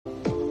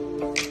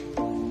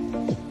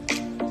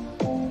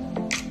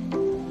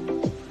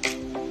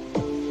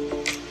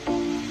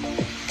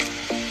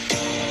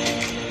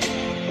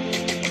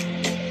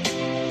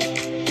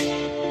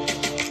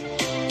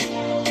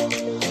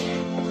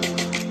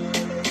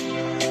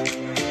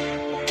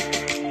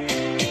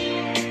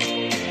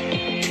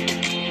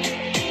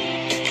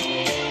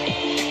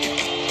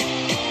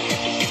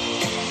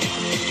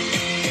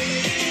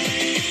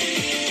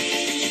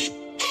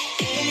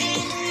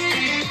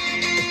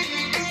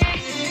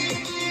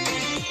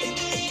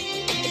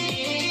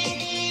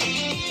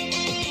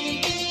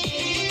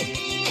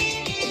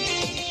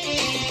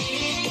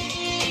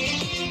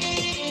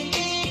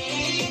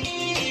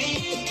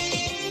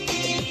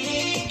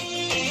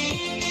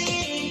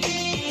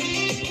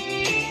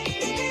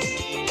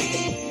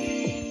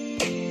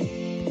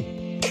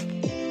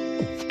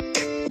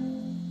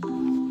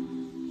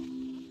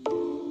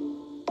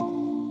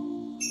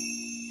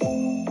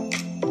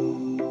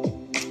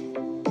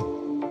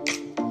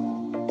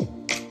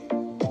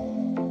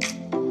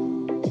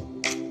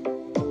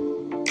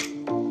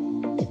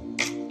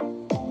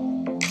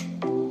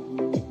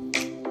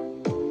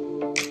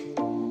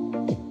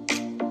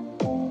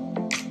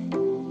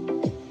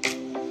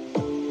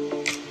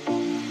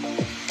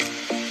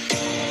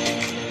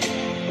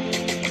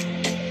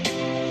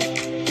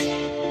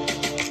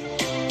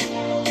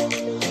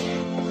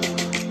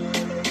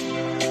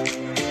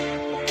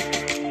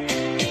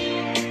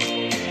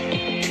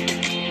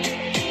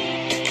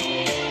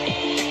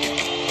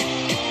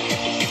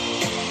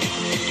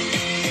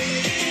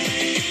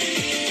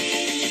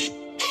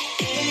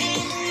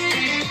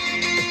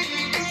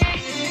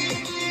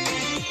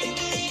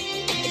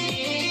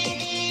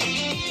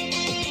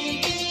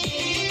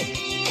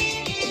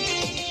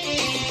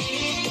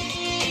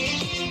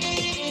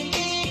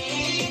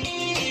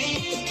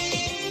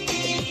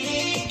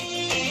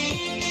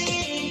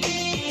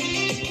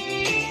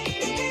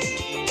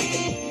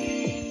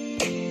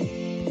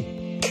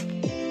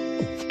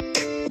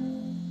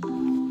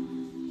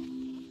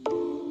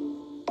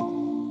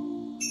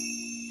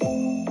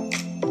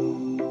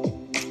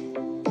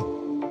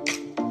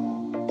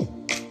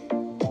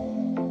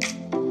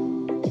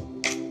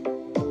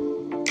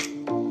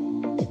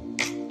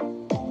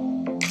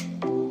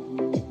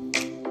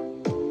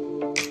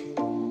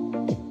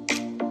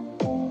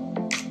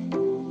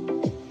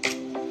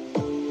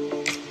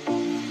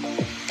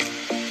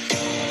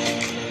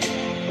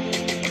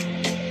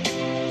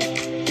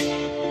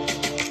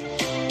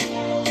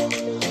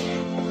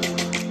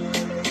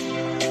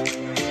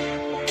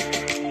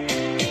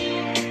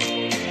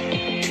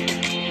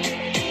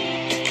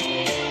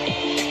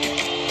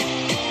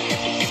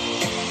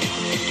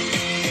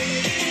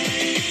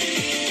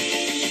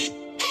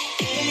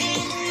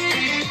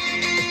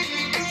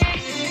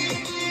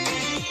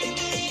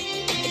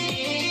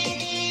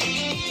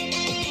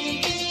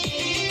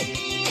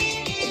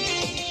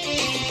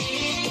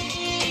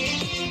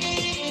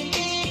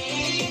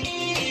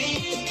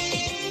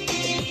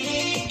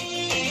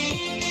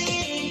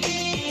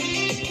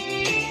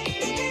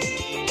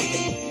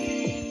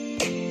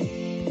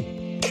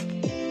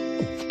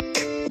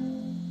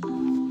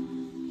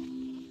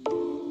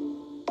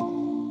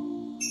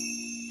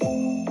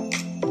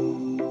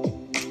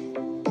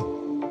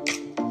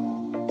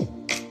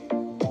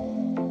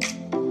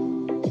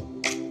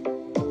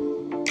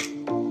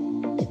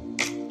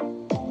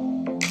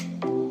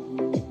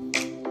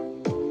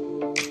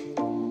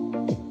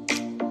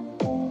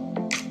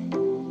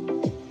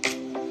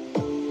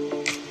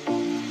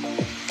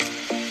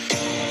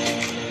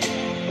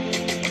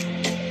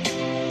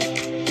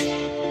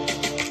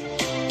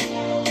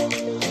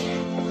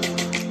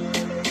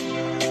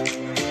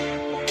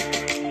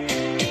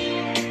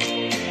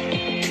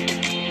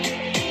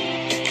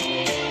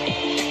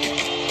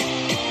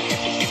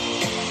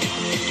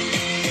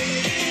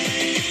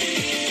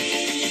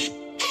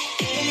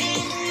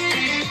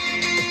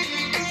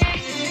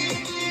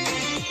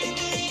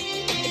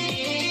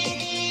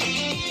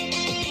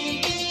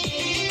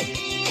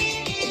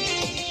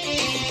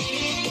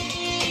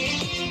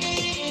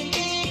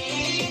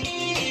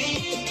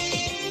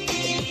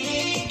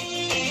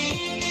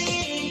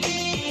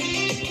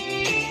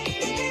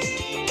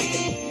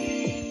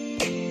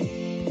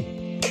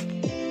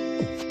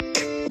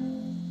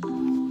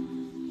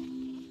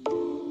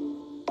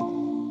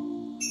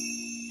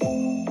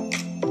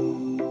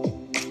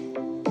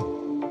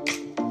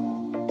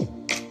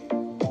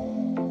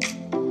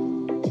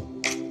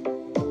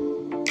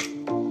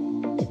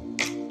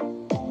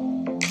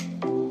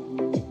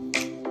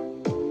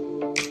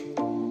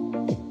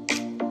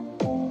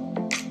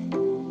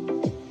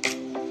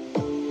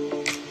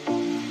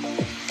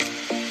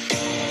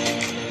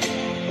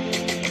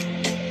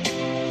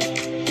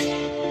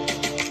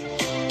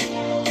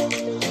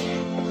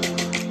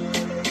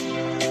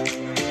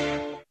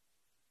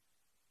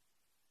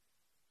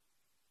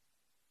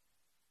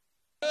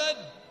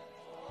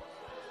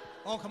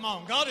Oh, come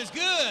on. God is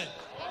good.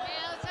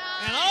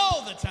 Time. And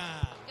all the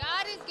time.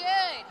 God is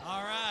good.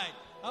 All right.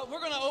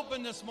 We're going to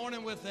open this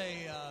morning with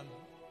a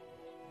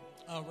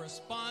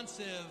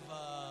responsive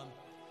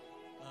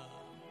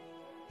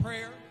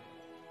prayer.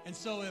 And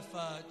so if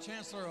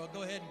Chancellor will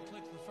go ahead and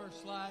click the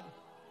first slide.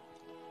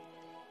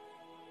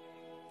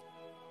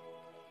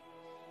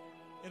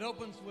 It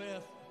opens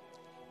with,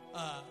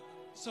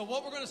 so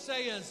what we're going to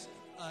say is,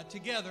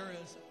 together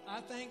is,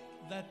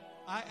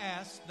 I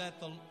ask that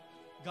the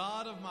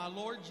God of my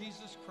Lord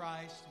Jesus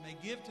Christ may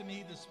give to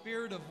me the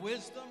spirit of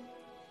wisdom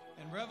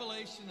and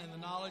revelation and the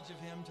knowledge of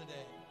him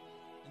today,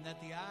 and that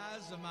the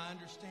eyes of my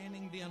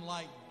understanding be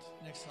enlightened.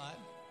 Next slide.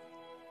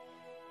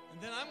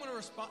 And then I'm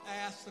going to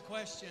ask the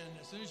question,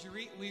 as soon as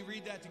we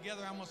read that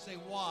together, I'm going to say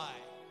why.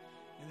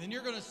 And then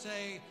you're going to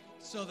say,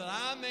 so that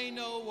I may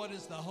know what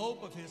is the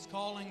hope of his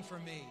calling for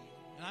me.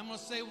 And I'm going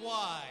to say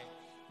why.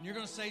 And you're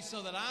going to say,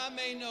 so that I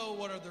may know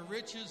what are the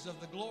riches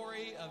of the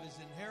glory of his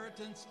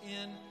inheritance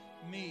in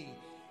me.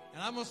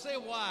 And I'm going to say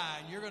why.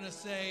 And you're going to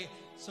say,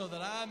 so that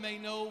I may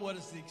know what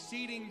is the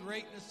exceeding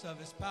greatness of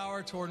his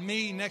power toward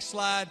me. Next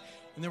slide.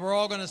 And then we're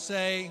all going to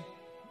say,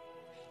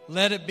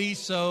 let it be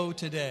so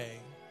today.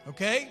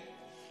 Okay?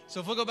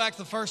 So if we'll go back to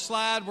the first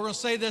slide, we're going to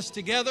say this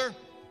together.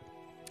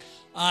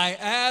 I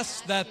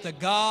ask that the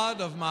God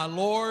of my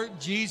Lord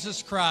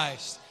Jesus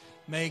Christ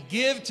may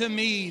give to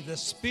me the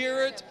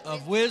spirit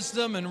of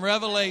wisdom and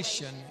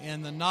revelation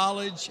in the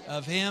knowledge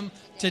of him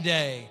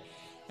today,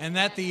 and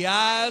that the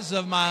eyes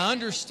of my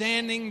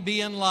understanding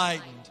be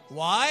enlightened.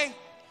 Why?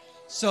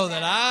 So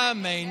that I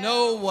may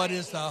know what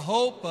is the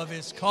hope of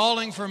his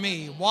calling for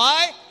me.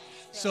 Why?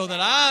 So that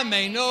I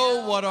may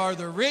know what are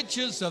the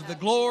riches of the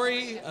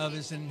glory of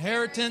his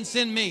inheritance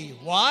in me.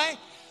 Why?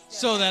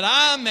 So that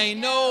I may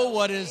know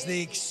what is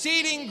the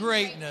exceeding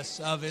greatness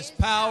of his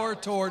power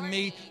toward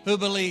me who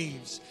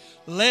believes.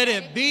 Let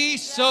it be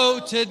so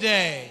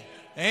today.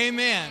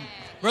 Amen.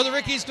 Brother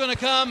Ricky's going to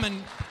come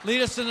and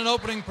lead us in an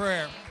opening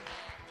prayer.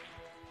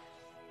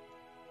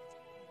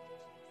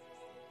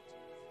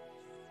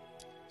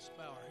 Let's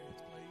bow our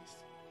heads, please.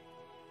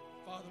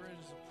 Father, it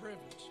is a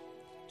privilege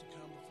to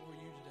come before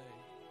you today.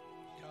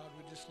 God,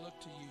 we just look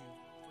to you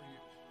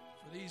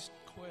for these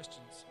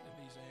questions and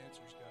these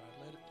answers, God.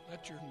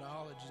 Let your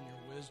knowledge and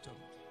your wisdom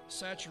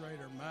saturate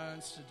our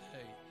minds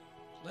today.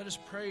 Let us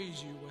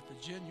praise you with a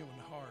genuine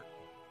heart,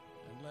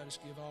 and let us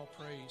give all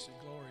praise and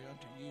glory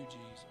unto you,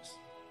 Jesus.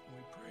 And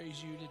we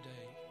praise you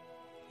today.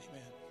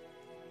 Amen.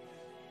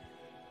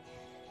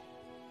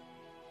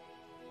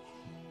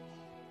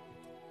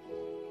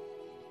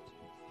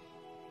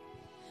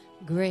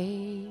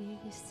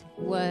 Grace,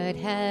 what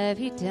have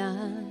you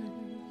done?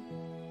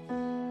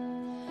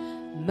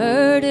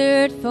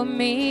 Murdered for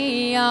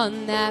me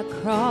on that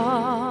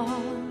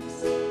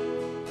cross,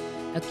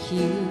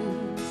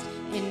 accused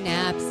in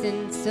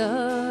absence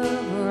of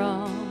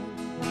wrong,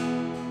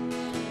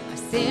 my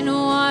sin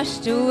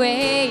washed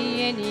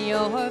away in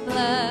your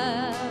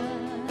blood.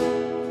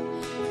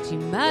 Too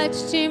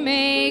much to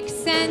make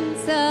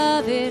sense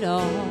of it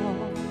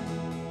all.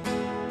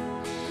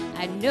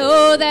 I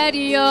know that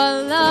your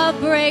love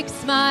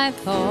breaks my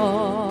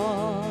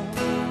fall.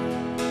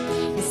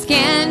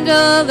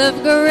 Scandal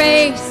of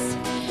grace,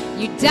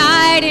 you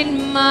died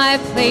in my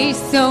place,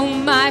 so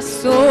my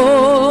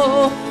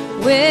soul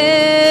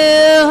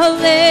will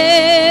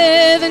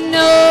live and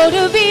know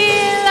to be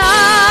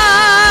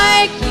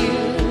like you,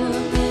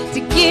 to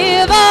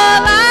give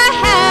all I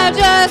have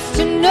just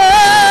to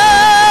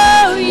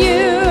know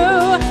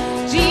you.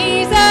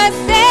 Jesus,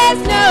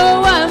 there's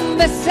no one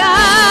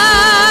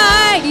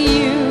beside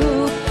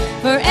you,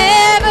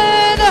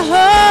 forever the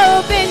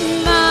hope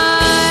in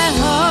my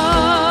heart.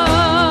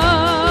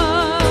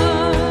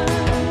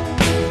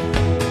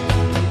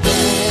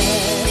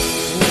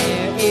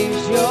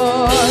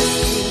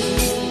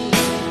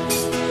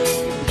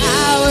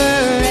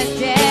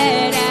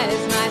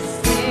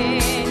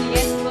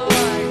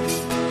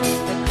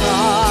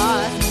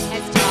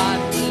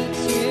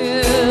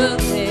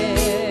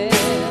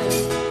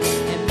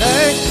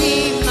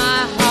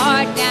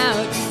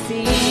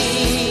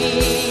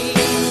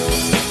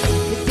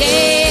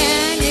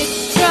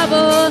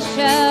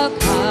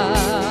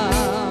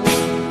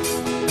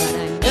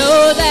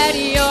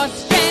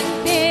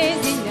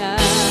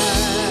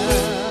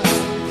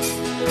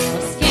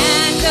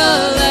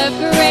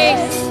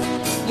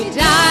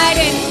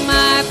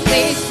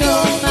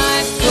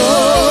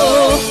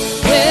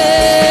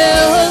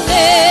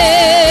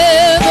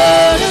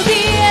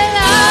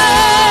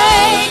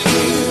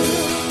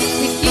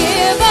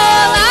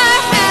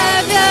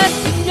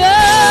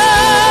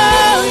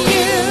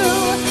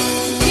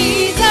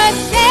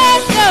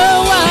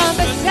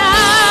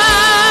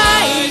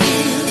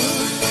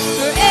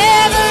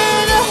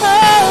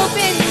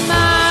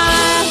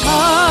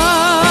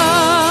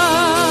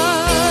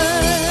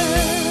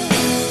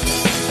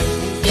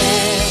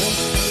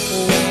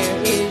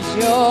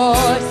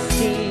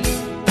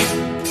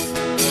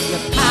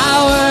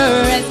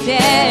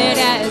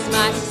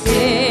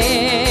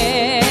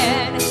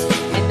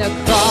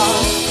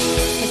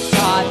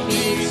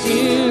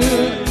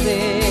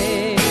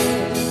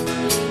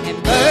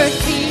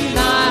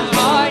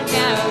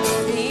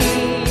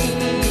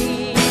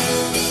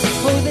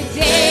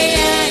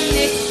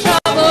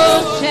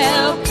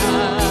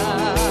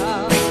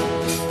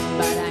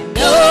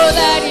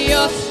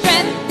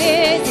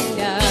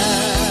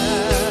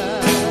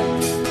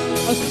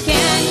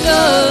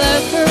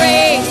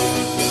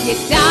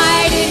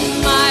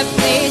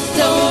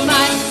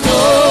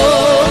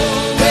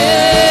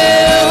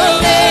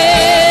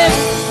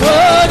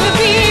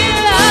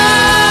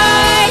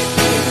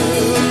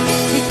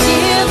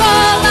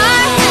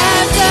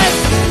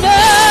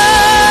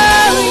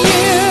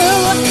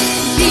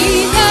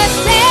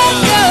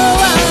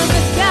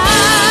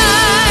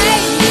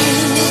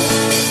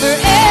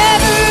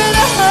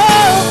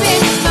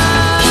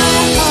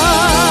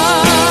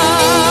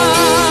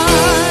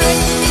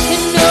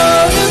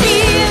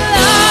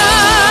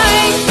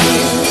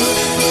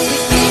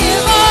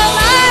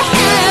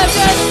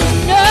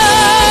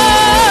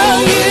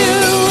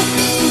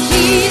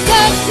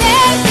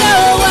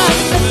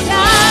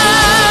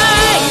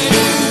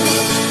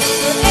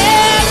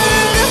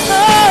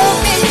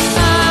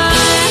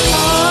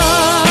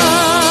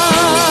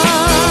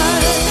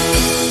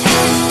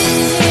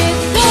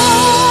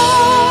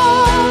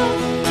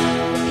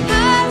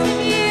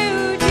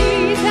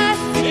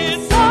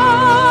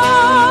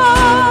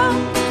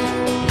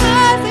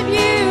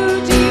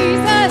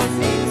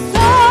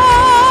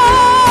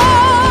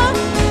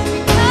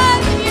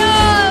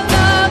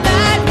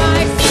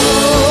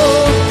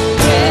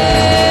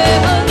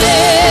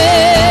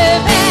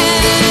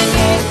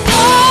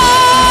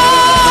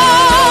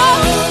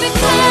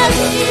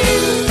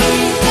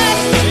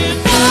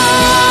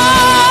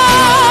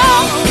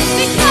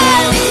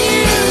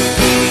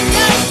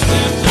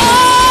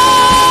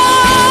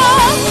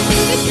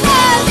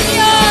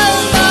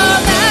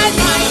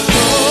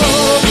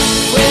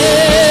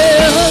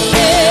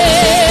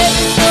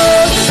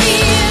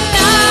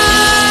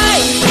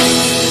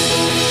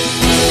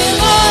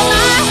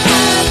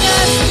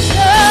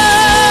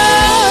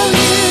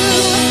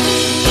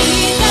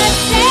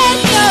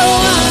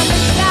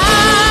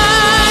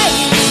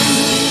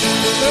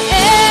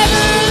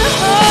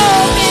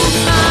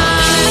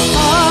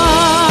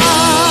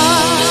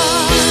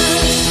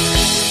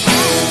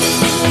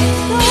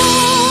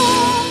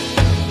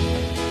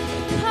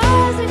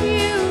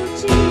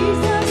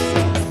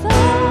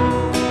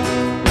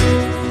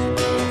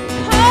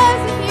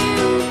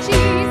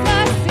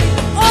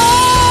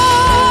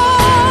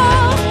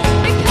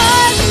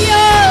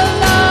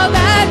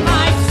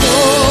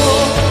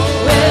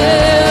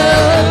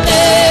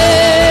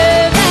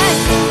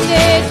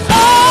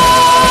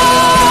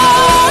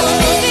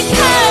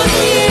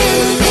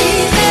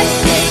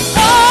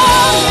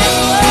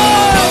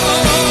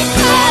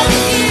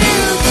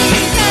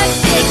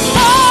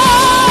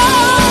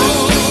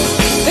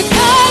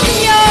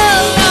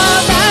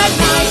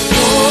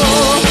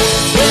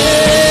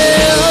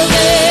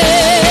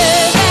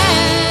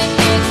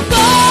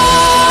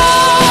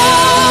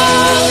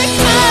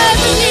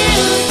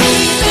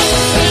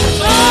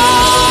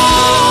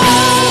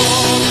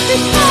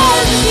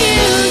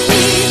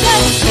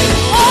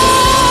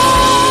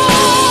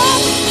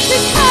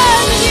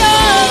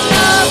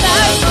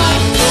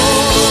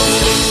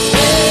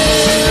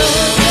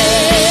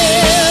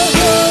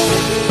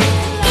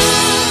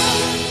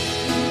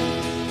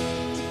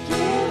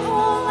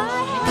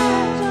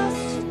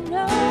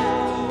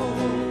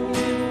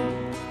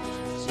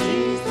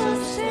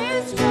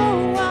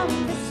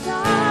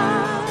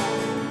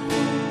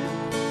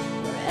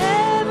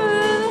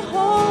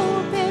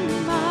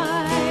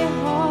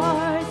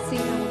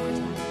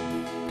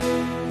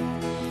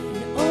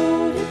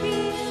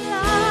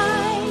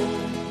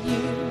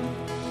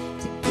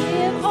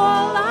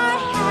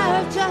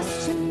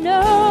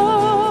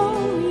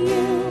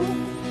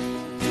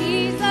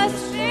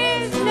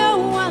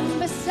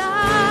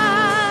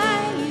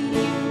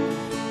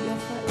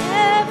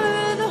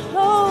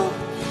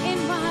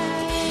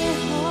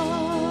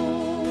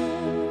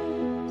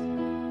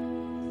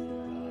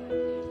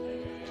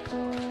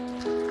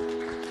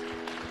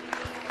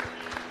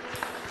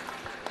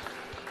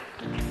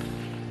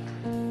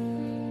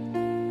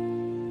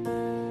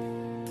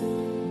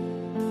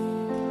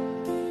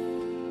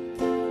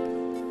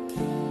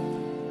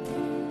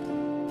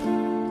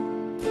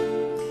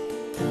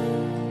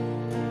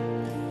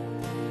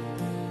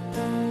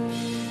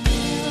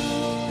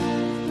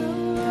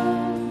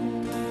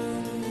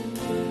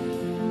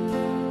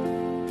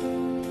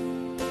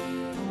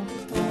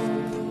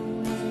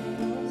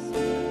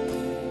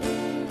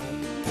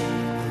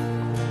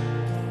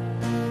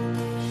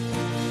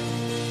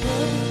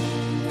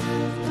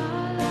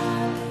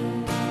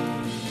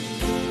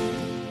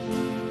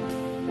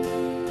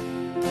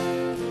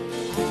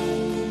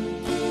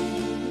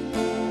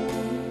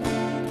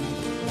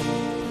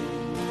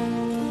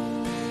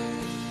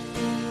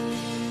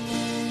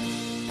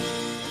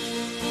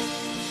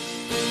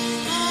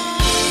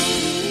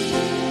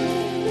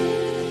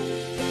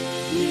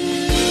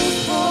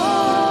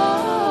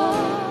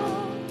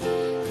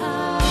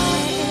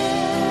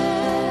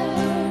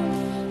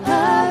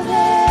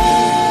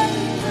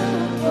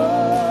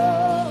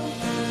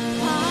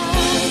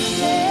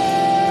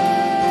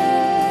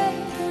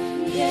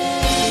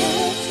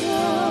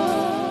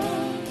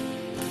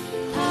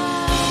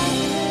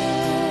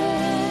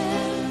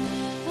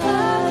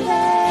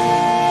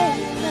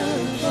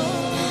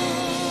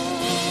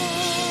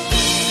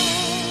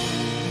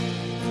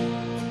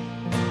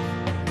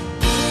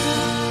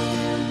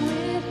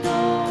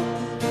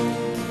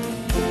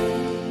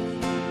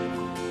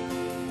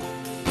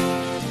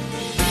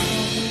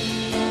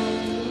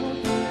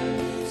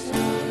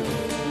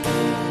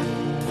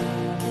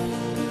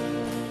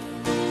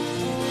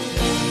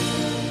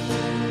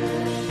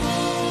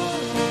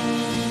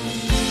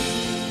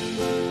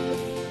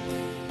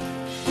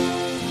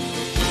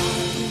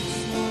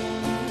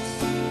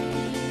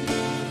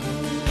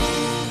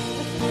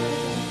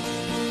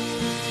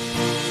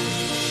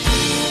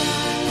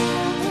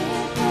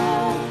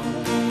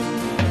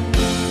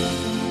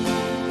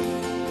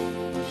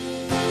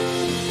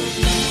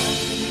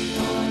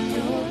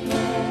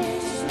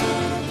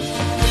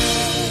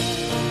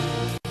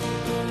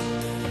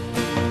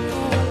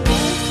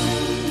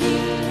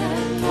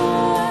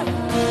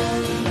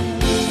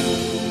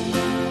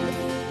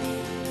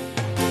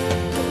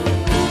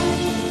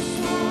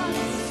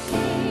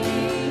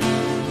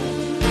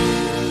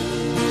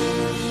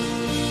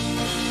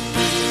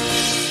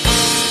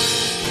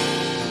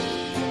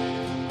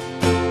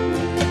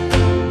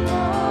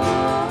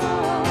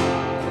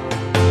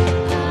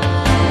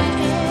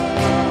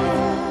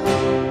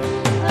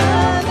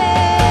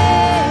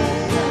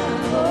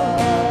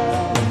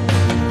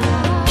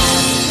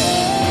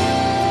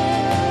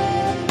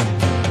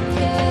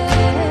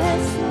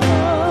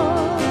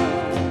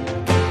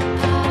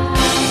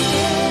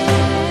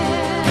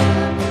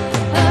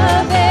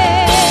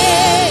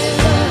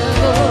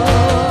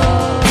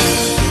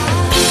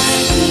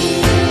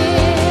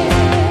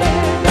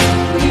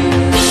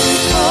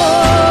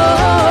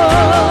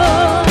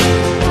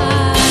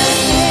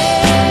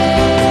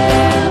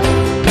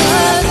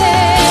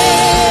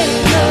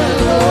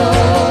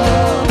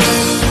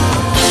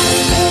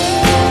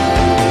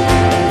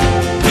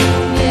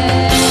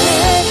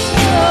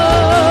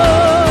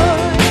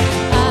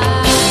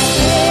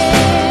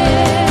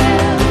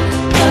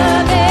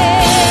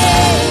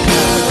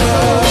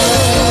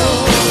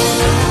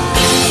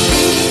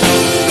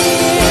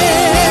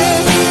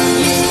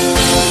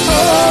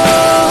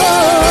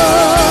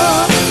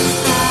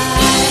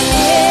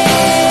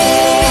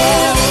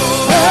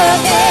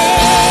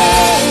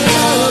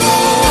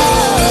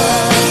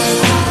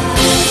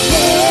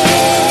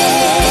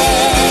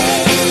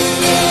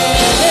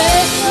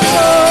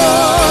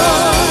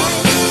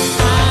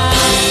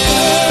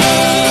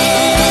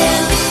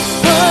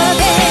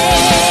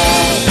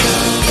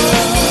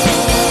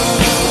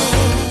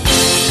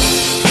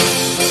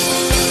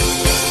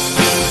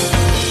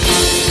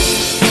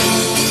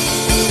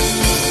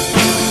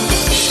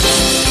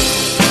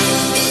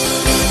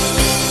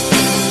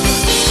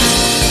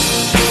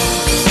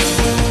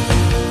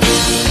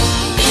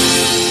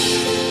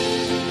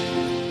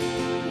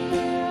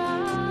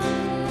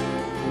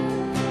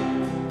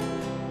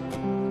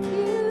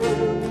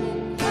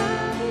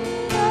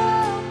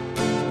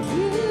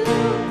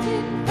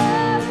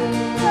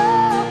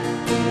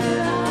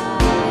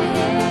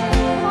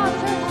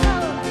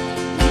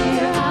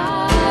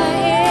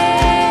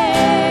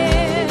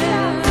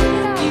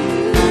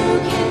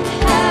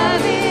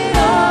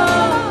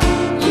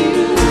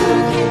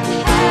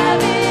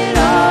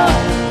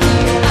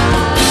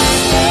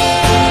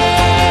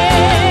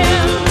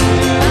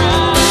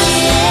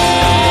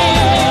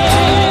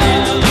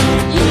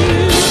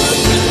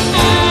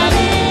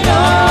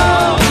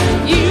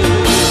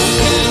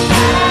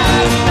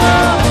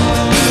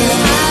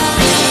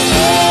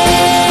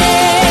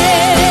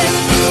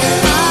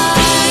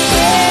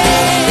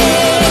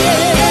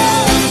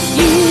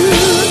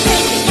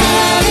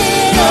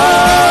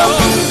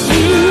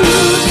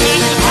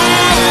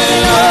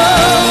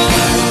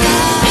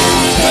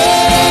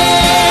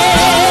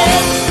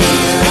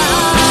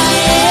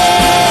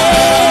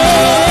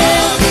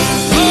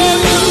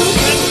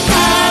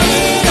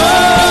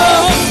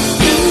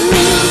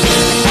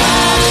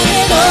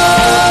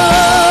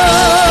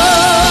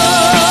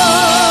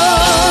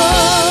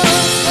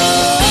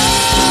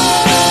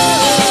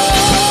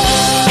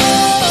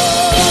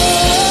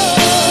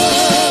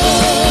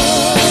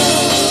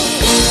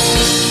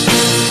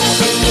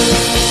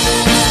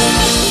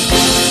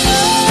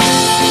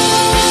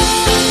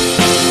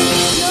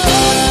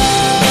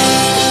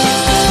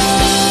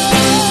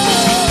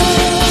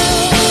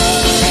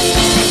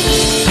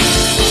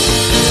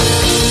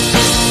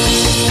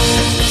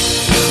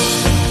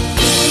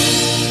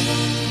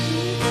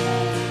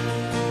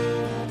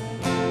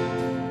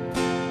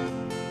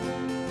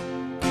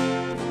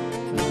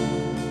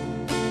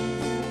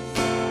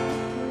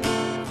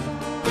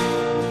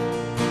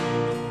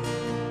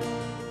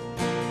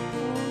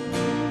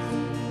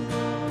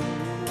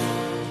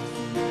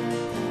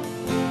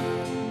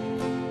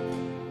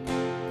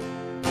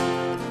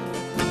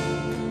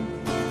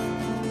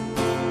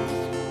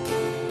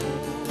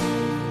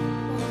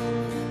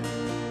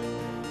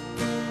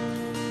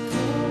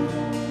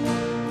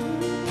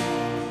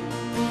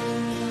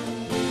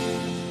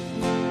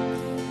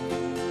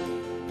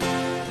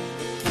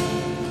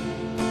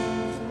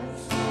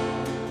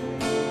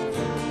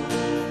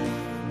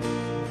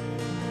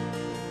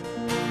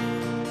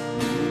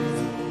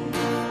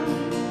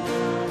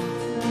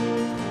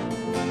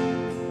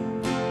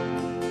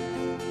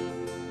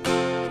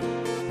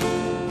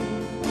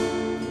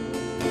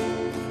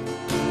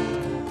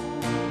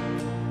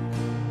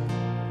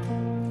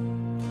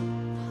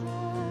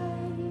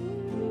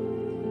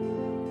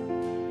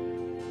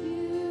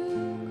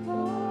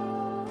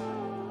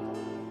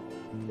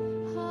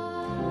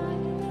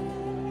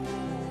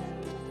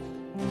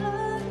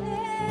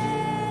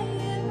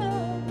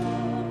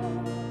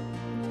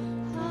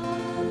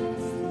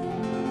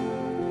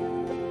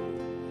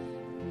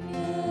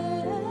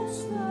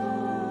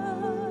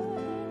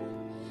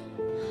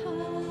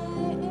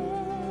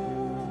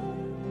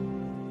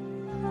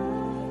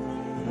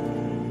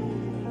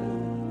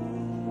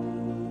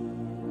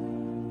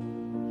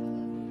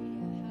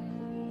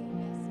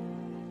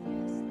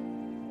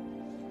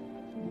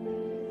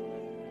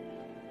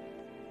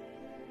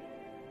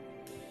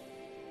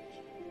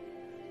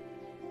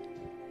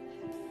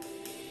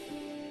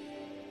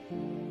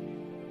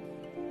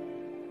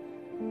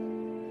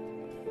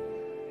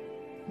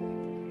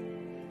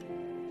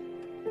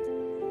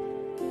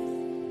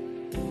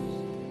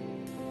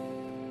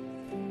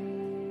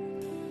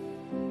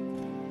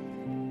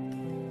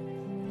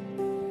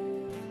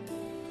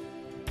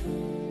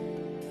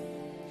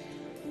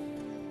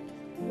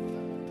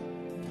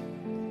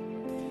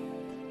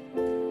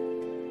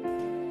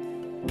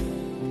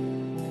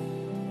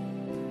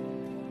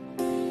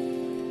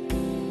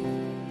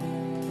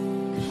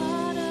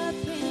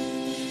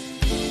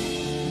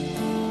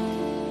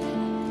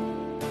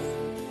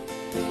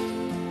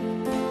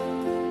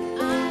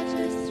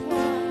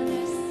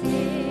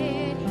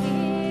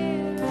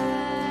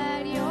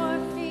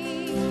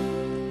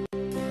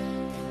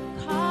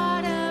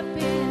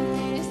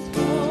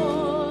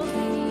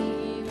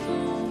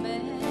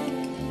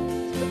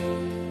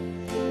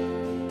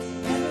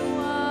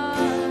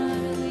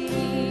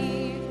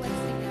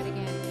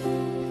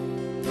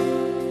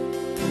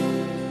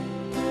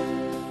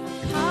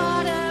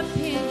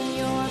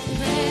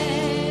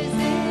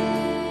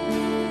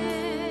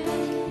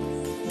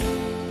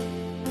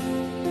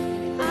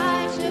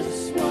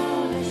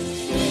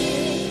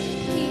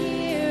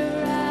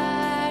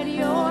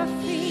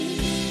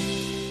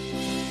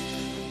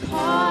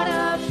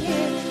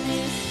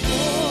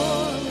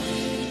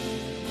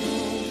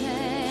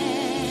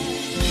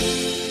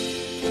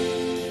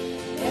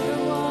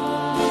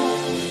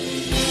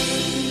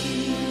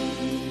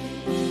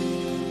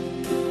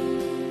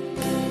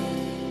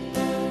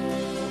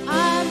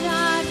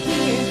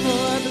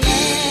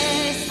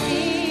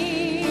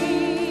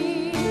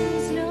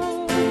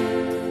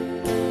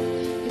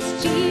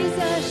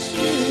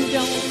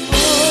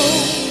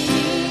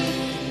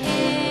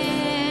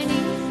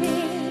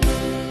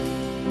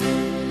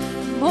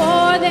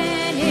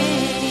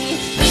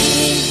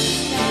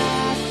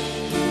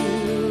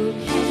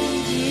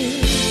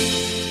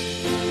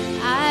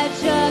 I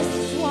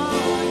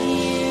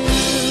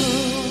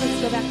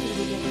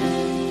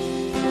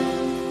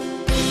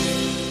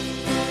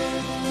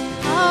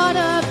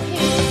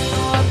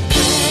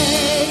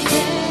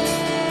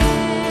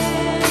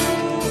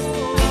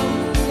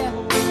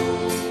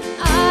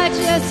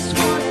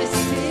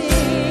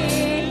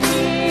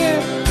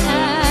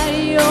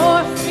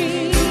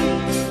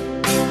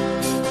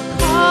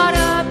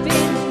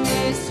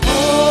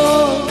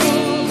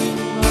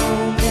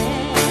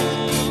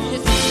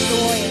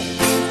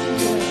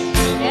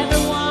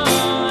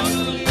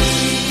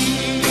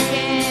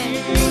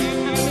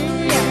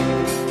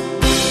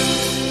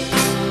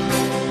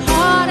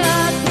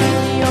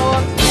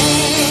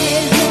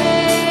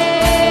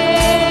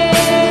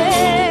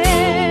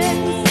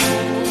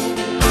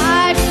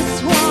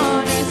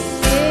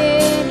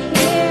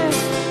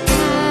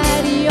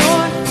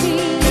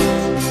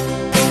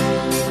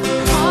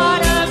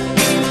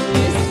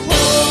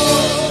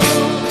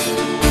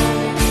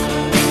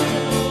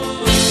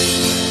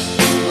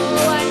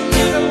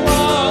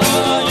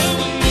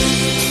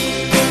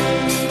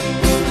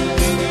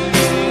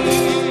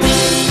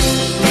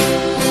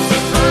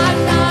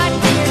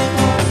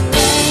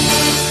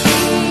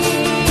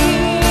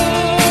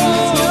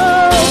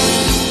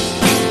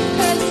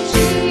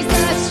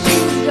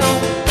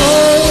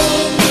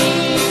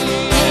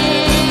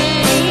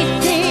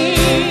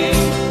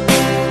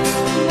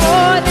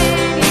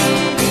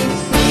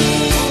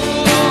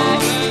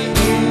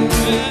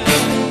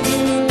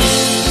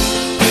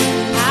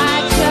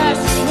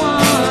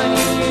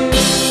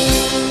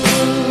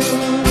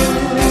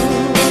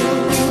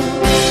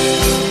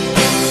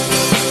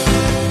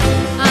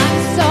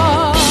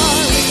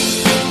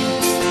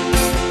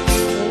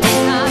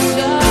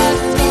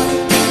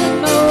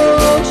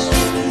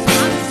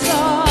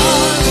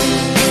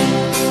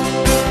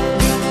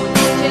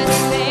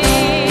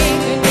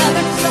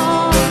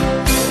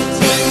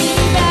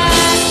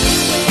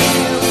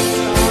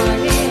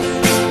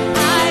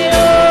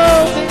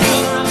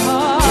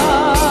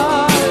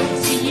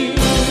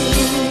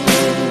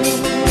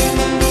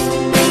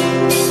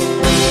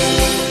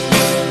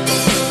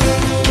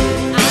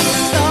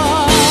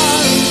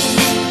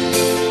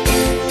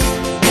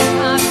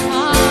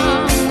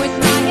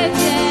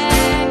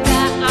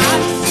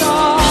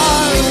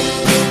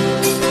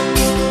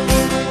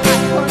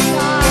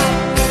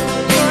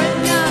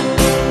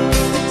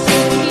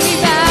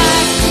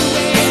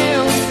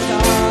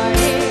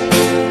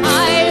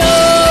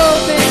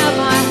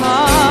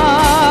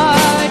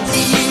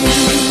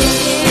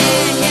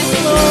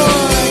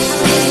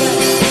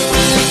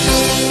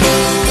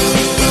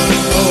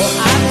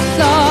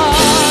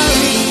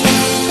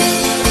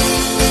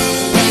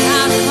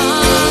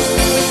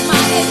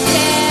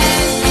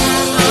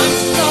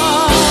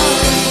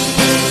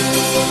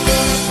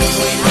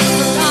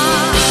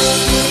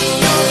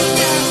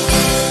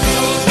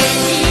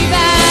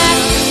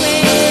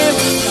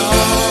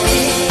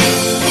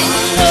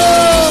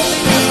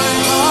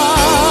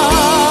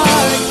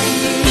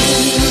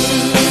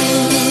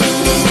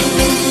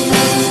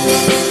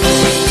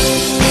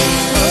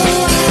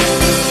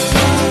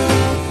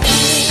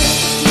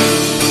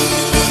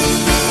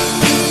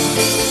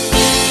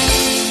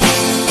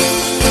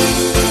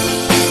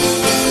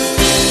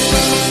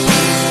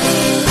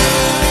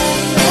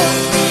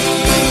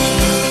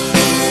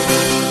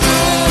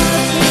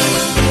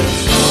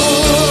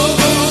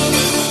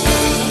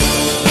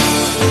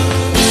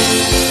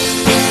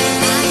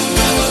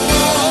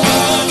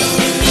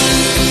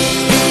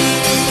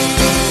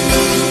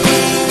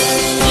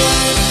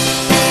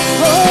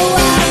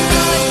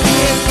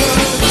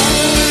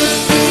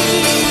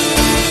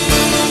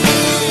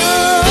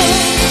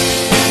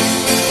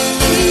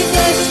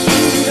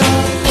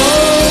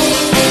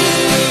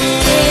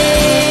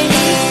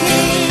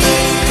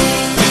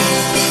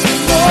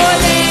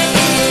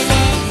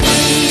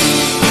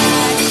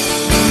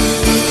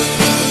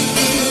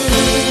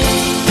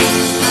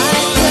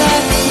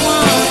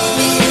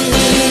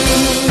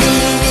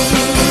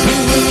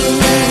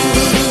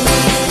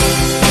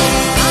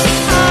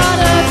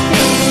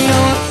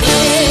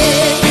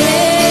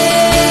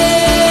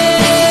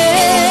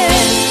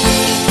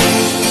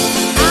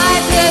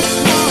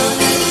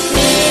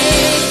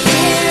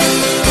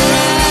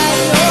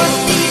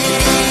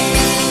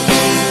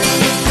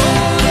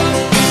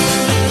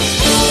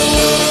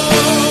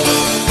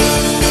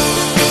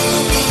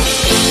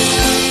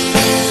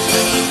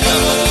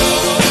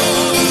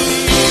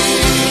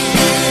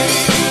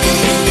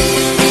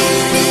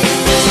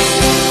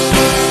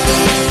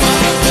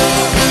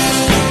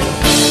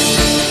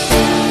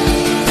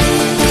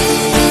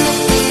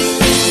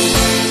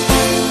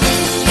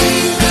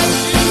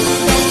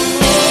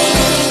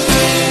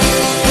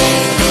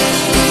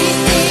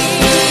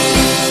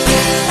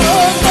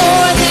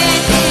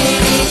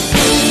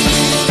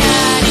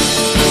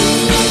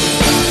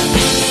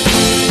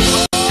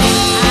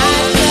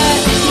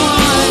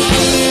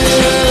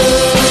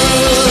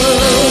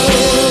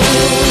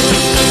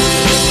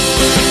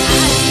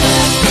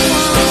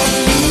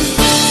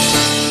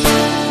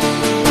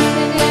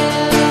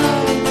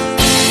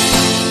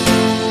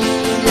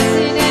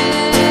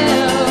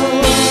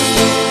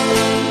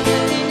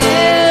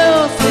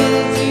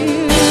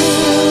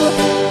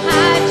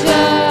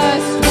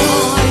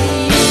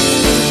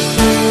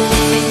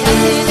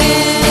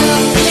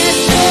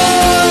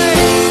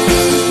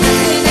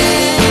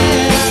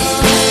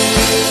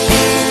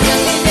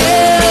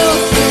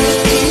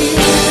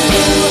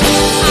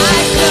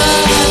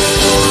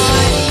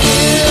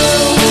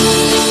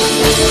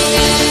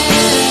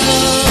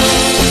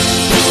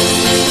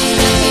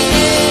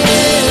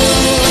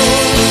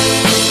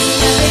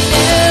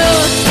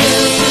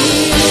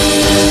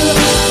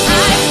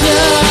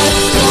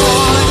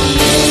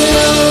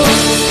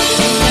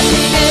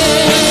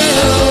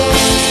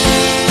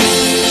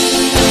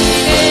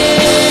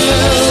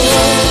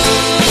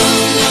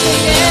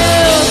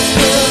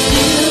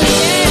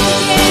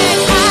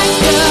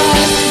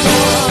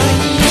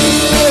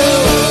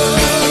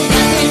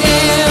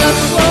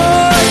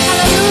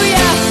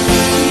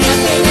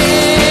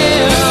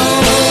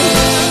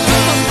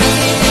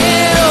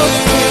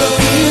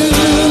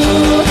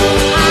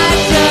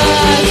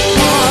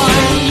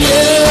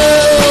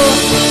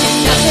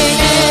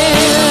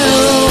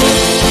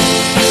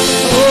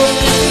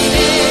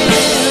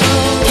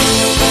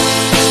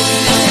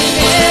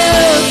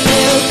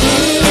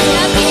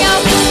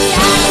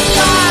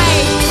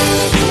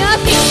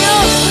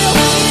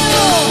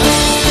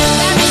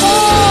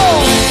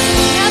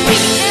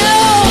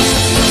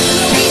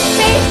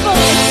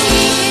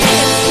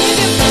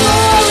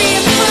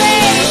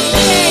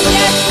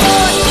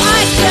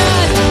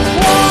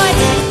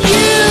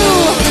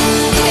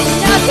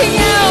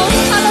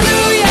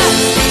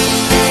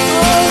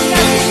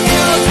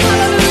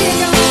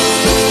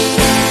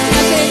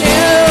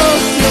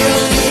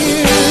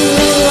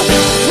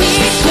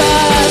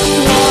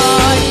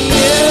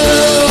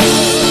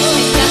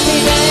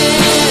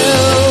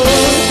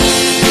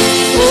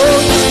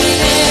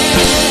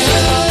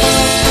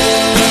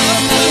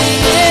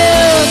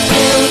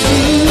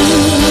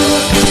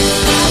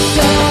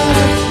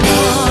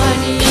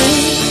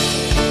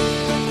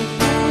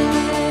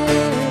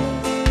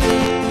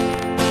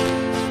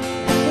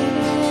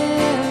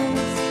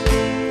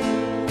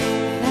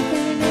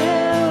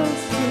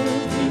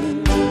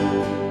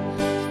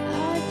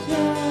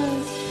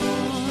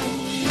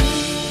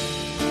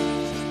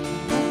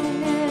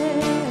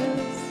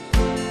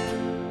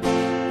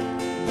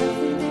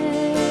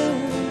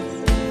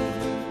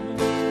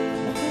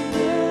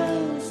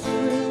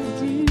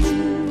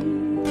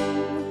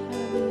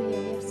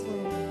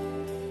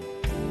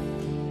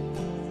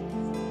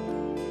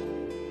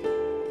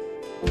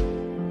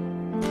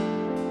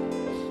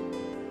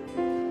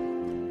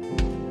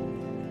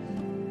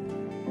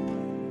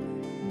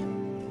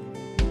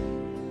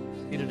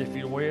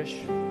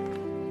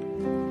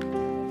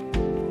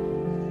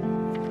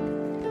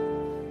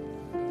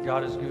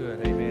God is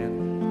good. Amen.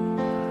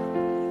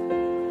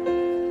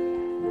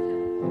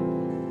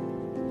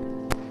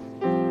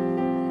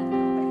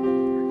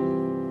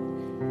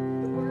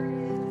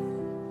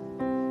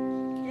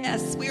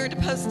 Yes, we are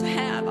supposed to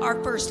have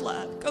our first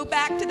love. Go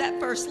back to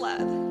that first love.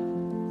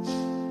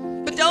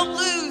 But don't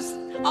lose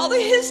all the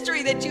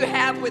history that you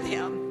have with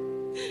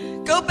Him.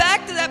 Go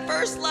back to that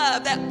first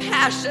love, that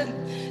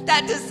passion,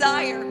 that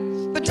desire.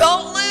 But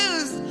don't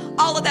lose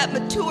all of that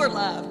mature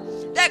love,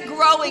 that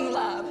growing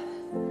love,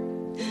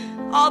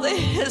 all the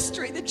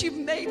history that you've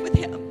made with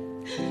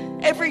Him.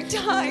 Every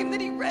time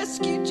that He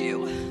rescued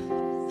you,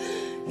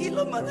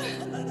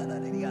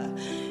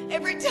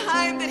 every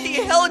time that He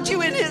held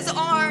you in His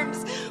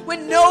arms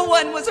when no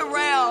one was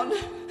around.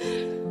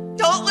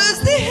 Don't lose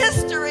the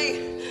history,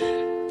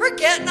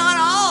 forgetting on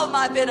all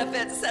my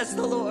benefits, says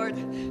the Lord.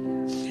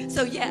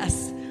 So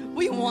yes,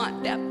 we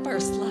want that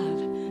first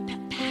love,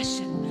 that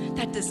passion,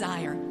 that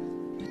desire.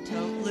 But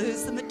don't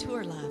lose the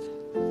mature love.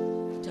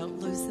 Don't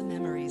lose the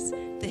memories,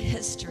 the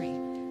history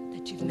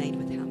that you've made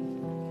with Him.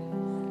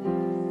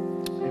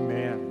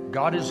 Amen.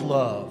 God is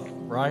love,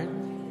 right?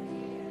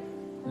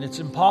 And it's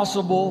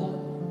impossible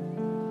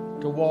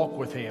to walk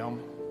with Him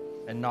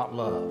and not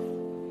love.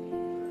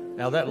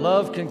 Now, that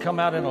love can come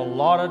out in a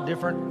lot of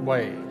different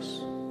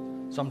ways.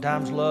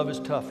 Sometimes love is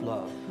tough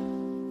love.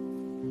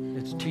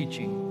 It's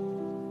teaching.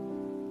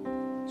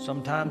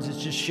 Sometimes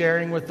it's just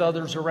sharing with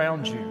others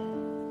around you.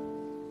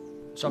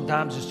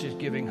 Sometimes it's just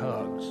giving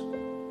hugs,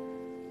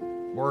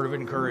 word of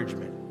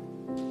encouragement.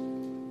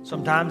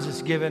 Sometimes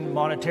it's given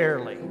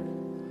monetarily,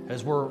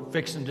 as we're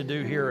fixing to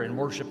do here in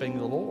worshiping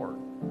the Lord.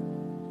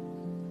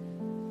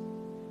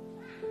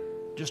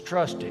 Just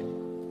trust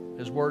Him.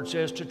 His word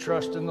says to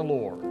trust in the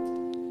Lord.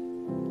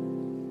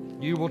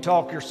 You will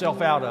talk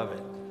yourself out of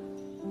it.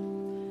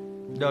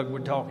 Doug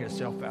would talk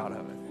himself out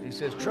of it. He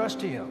says,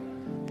 trust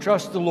Him.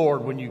 Trust the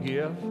Lord when you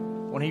give.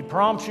 When He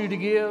prompts you to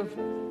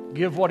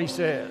give what He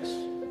says.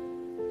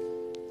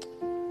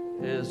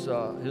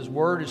 His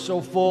word is so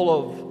full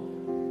of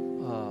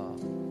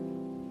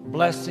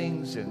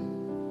blessings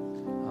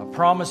and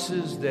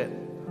promises that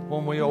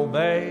when we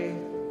obey,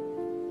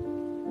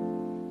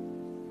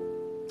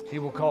 He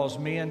will cause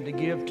men to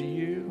give to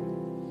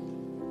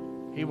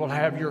you. He will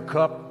have your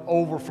cup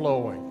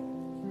overflowing.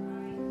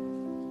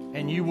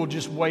 And you will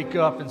just wake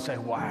up and say,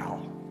 wow,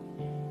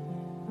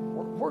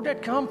 where'd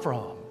that come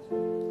from?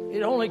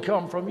 It only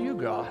come from you,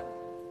 God.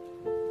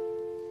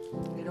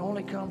 It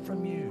only come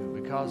from you,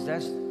 because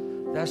that's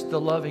the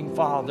loving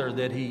Father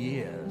that He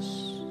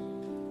is.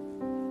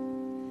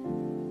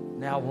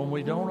 Now, when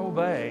we don't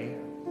obey,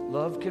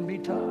 love can be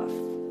tough.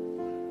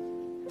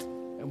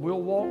 And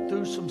we'll walk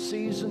through some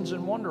seasons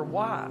and wonder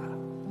why.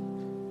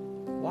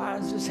 Why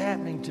is this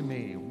happening to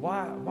me?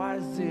 Why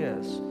is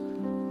this?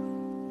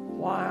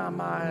 Why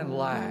am I in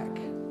lack?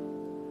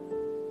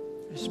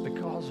 It's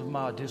because of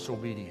my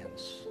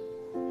disobedience.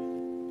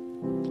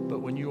 But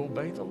when you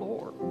obey the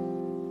Lord,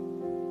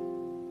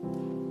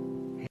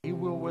 He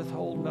will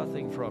withhold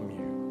nothing from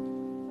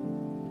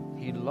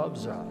you. He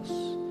loves us.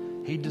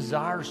 He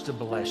desires to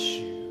bless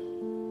you.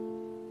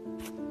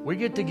 We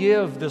get to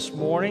give this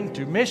morning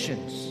to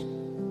missions.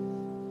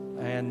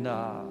 And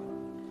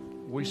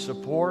we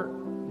support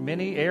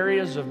many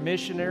areas of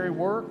missionary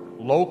work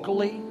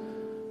locally.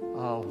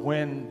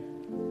 When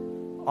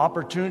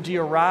opportunity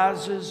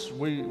arises,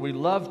 we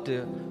love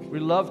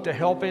to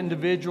help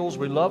individuals.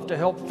 We love to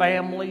help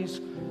families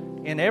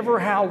in ever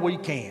how we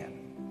can.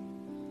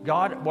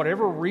 God,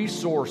 whatever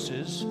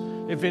resources,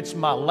 if it's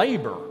my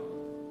labor,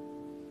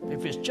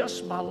 if it's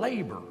just my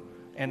labor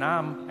and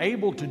I'm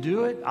able to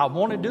do it, I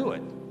want to do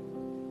it.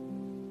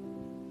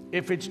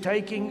 If it's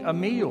taking a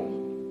meal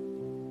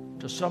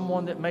to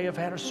someone that may have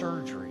had a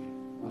surgery,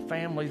 a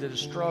family that is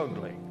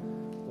struggling,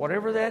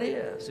 whatever that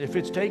is. If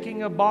it's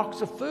taking a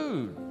box of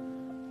food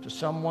to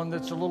someone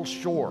that's a little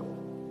short.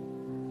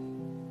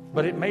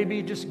 But it may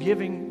be just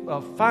giving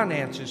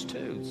finances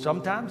too.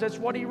 Sometimes that's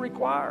what He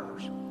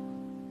requires.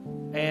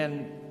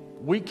 And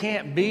we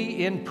can't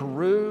be in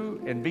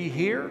Peru and be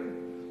here.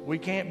 We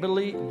can't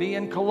be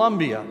in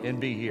Colombia and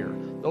be here.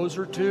 Those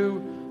are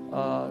two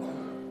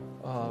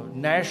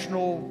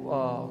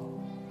national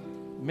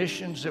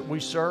missions that we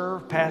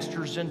serve.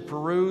 Pastors in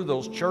Peru,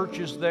 those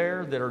churches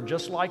there that are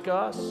just like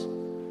us,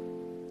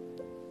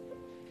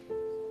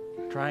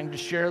 trying to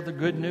share the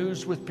good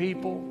news with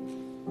people,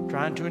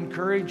 trying to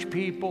encourage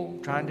people,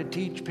 trying to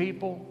teach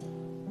people.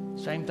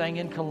 Same thing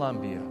in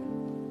Colombia,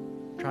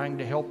 trying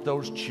to help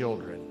those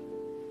children.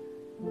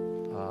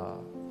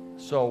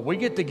 So we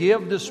get to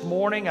give this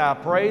morning. I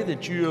pray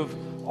that you have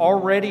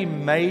already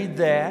made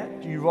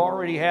that. You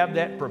already have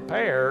that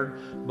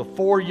prepared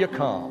before you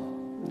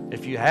come.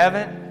 If you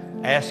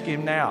haven't, ask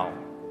Him now.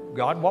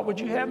 God, what would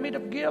you have me to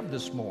give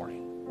this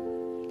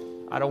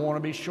morning? I don't want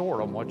to be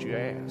short on what you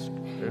ask,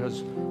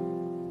 because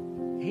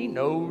He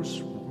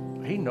knows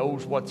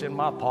what's in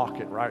my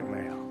pocket right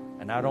now.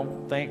 And I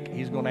don't think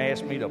He's going to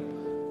ask me to,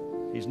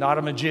 He's not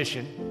a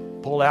magician,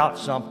 pull out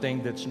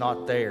something that's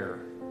not there.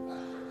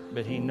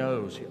 But He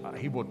knows.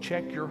 He will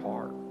check your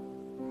heart.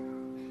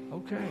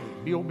 Okay,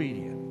 be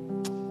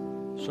obedient.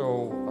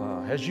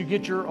 So as you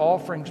get your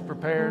offerings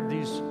prepared,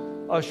 these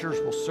ushers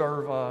will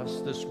serve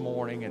us this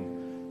morning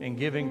in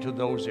giving to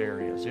those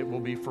areas. It will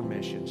be for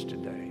missions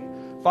today.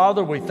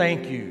 Father, we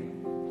thank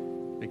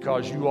you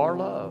because you are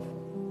love.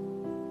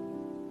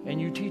 And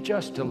you teach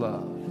us to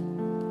love.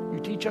 You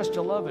teach us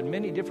to love in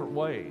many different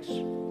ways.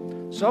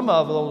 Some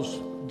of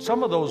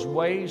those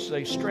ways,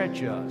 they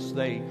stretch us.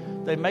 They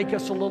make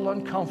us a little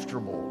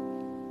uncomfortable.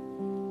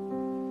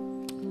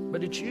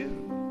 But it's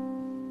you.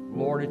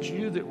 Lord, it's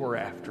you that we're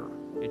after.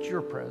 It's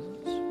your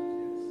presence.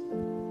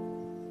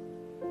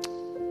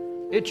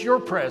 It's your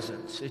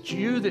presence. It's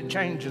you that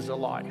changes a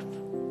life.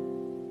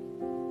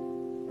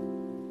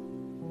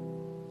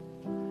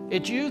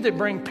 It's you that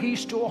bring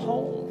peace to a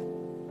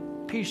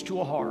home, peace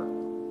to a heart.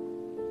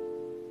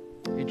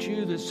 It's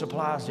you that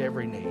supplies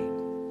every need.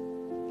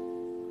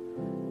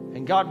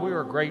 And God, we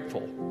are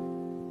grateful.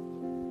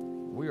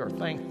 We are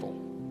thankful.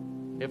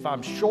 If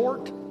I'm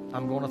short,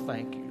 I'm going to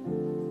thank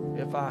you.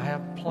 If I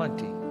have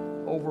plenty,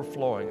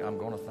 overflowing, I'm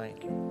going to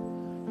thank you.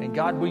 And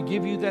God, we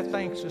give you that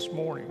thanks this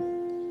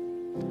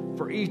morning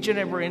for each and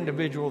every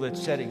individual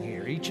that's sitting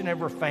here, each and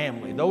every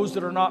family, those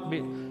that are not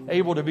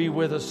able to be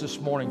with us this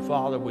morning.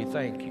 Father, we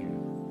thank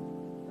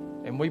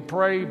you. And we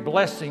pray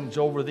blessings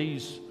over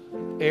these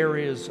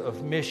areas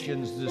of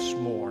missions this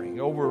morning,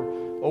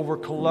 over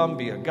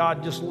Colombia.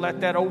 God, just let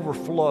that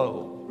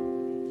overflow.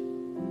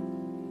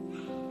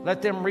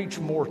 Let them reach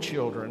more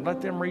children.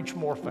 Let them reach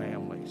more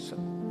families.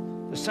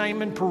 The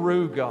same in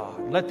Peru,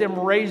 God. Let them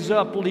raise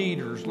up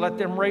leaders. Let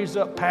them raise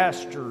up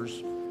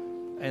pastors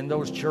and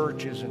those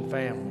churches and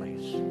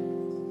families.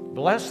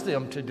 Bless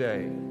them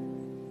today.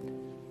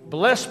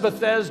 Bless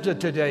Bethesda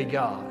today,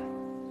 God.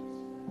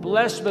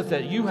 Bless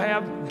Bethesda. You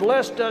have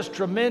blessed us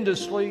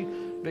tremendously,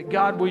 but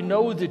God, we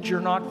know that you're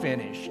not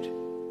finished.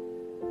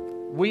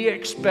 We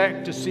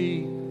expect to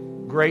see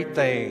great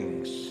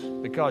things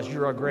because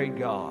you're a great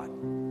God.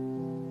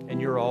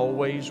 And you're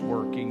always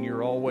working.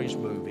 You're always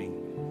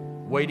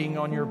moving, waiting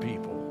on your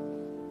people.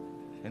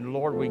 And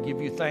Lord, we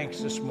give you thanks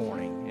this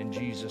morning in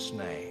Jesus'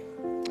 name.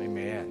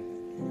 Amen.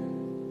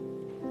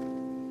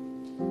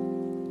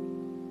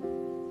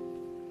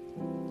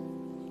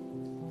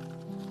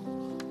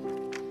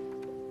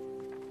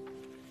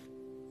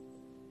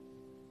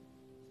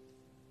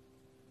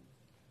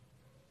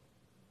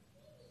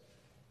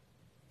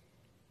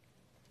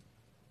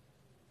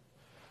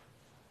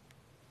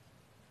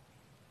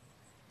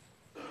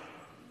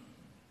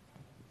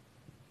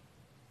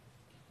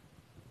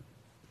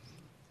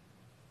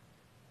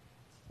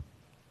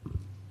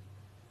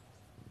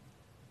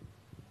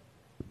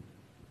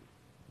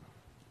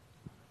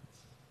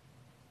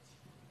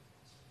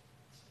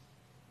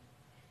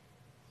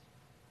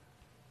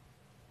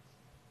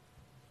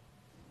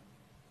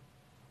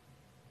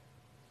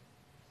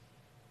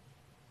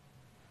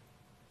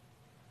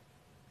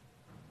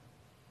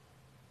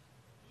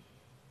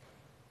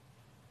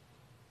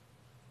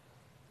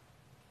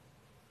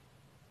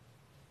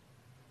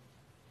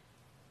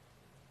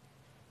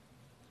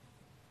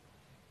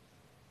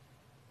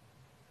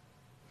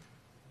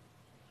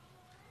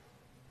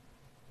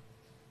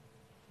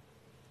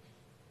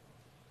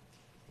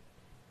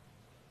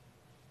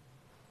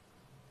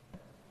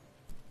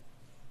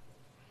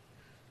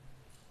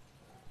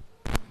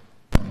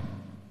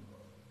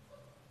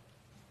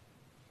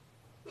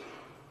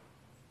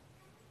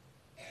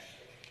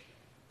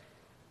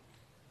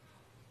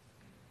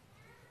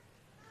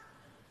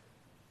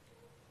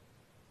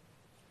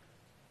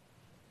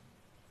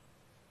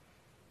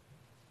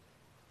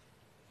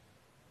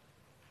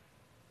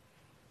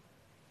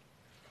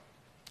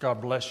 God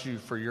bless you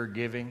for your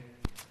giving.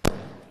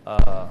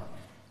 That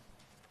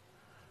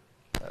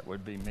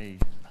would be me.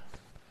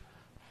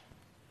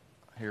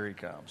 Here he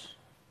comes.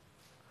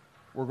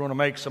 We're going to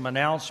make some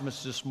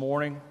announcements this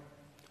morning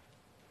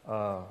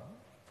for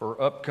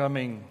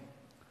upcoming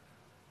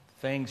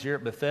things here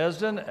at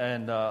Bethesda.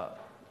 And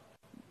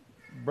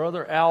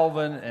Brother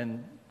Alvin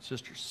and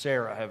Sister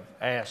Sarah have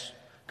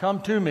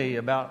come to me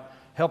about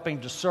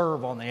helping to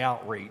serve on the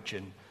outreach.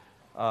 And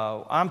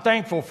I'm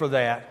thankful for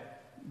that.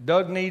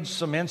 Doug needs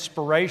some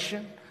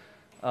inspiration.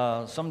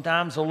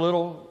 Sometimes a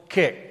little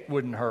kick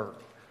wouldn't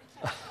hurt.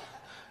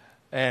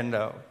 And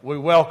we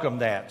welcome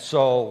that.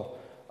 So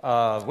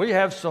we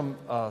have some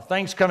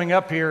things coming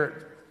up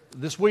here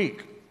this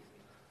week.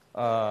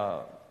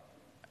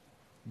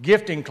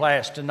 Gifting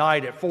class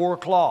tonight at 4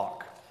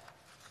 o'clock.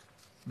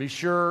 Be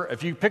sure,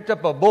 if you picked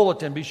up a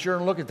bulletin, be sure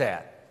and look at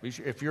that.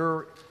 If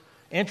you're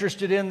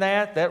interested in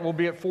that, that will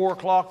be at 4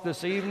 o'clock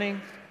this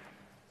evening.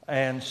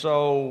 And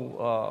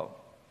so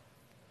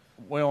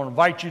we'll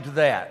invite you to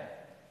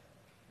that.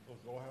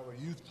 We'll have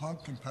a youth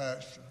pumpkin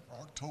patch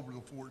October the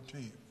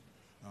 14th.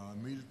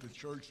 Meet at the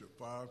church at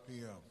 5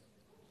 p.m.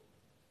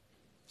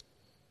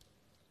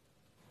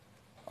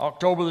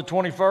 October the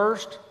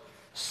 21st,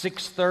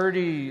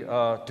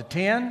 6:30 to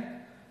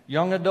 10,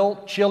 young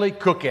adult chili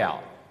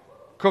cookout.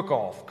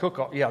 Cook-off.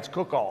 Yeah, it's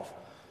cook-off.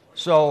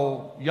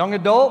 So, young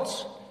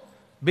adults,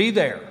 be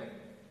there.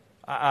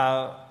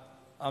 I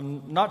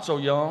I'm not so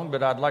young,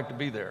 but I'd like to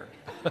be there.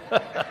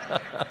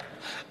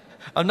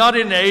 I'm not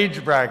in the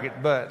age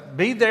bracket, but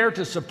be there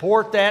to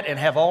support that and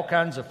have all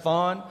kinds of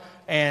fun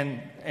and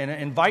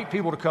invite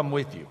people to come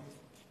with you.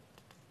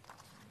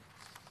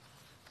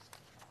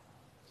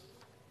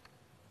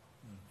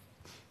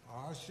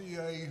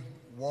 ICA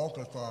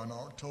Walkathon,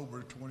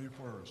 October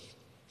 21st.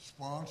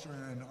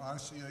 Sponsoring an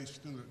ICA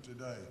student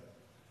today.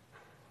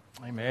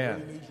 Amen.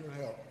 Really needs your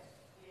help.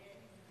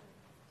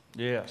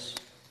 Yes.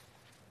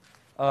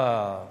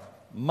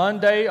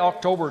 Monday,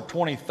 October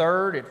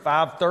 23rd at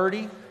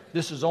 5:30.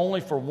 This is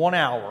only for 1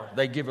 hour.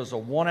 They give us a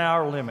 1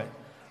 hour limit.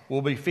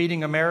 We'll be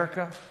feeding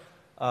America.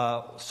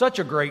 Such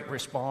a great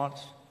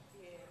response.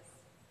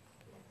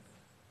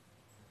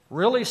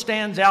 Really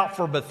stands out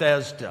for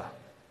Bethesda.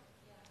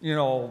 You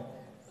know,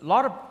 a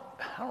lot of,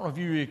 I don't know if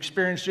you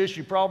experienced this,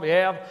 you probably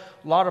have.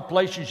 A lot of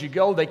places you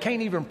go, they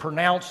can't even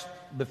pronounce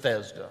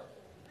Bethesda.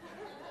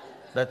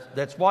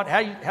 That's what?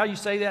 How you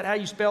say that? How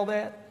you spell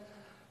that?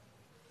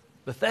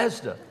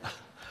 Bethesda.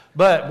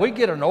 But we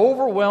get an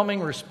overwhelming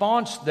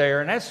response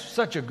there, and that's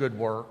such a good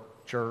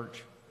work,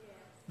 church.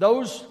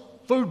 Those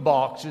food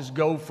boxes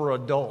go for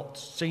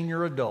adults,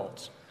 senior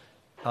adults,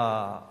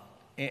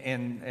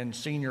 and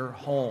senior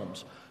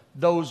homes.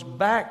 Those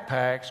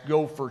backpacks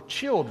go for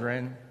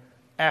children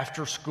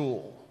after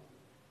school.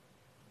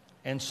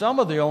 And some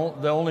of the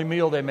only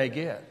meal they may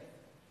get.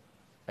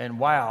 And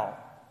wow,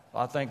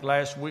 I think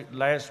last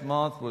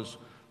month was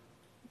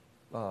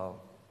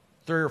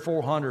 300 or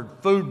 400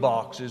 food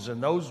boxes,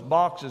 and those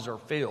boxes are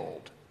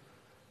filled.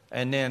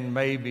 And then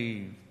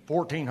maybe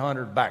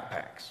 1,400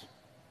 backpacks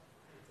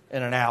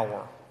in an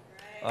hour.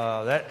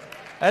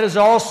 That is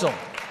awesome.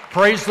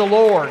 Praise the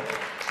Lord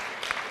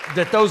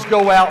that those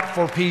go out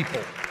for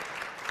people.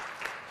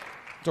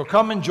 So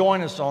come and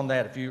join us on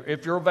that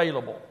if you're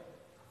available.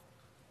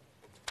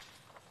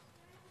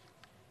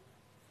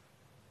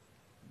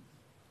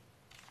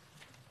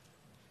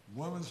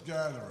 Women's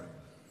Gathering,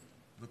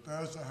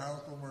 Bethesda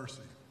House of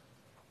Mercy,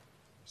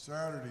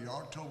 Saturday,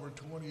 October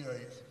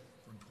 28th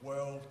from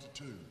 12 to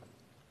 2.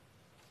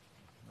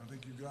 I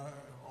think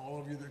all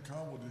of you that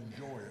come would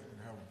enjoy it and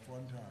have a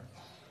fun time.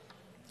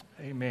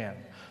 Amen.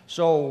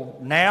 So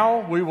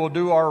now we will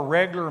do our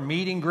regular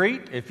meet and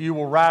greet. If you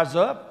will rise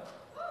up,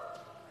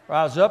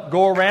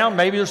 go around.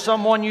 Maybe there's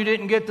someone you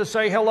didn't get to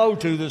say hello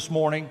to this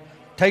morning.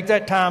 Take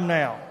that time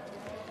now.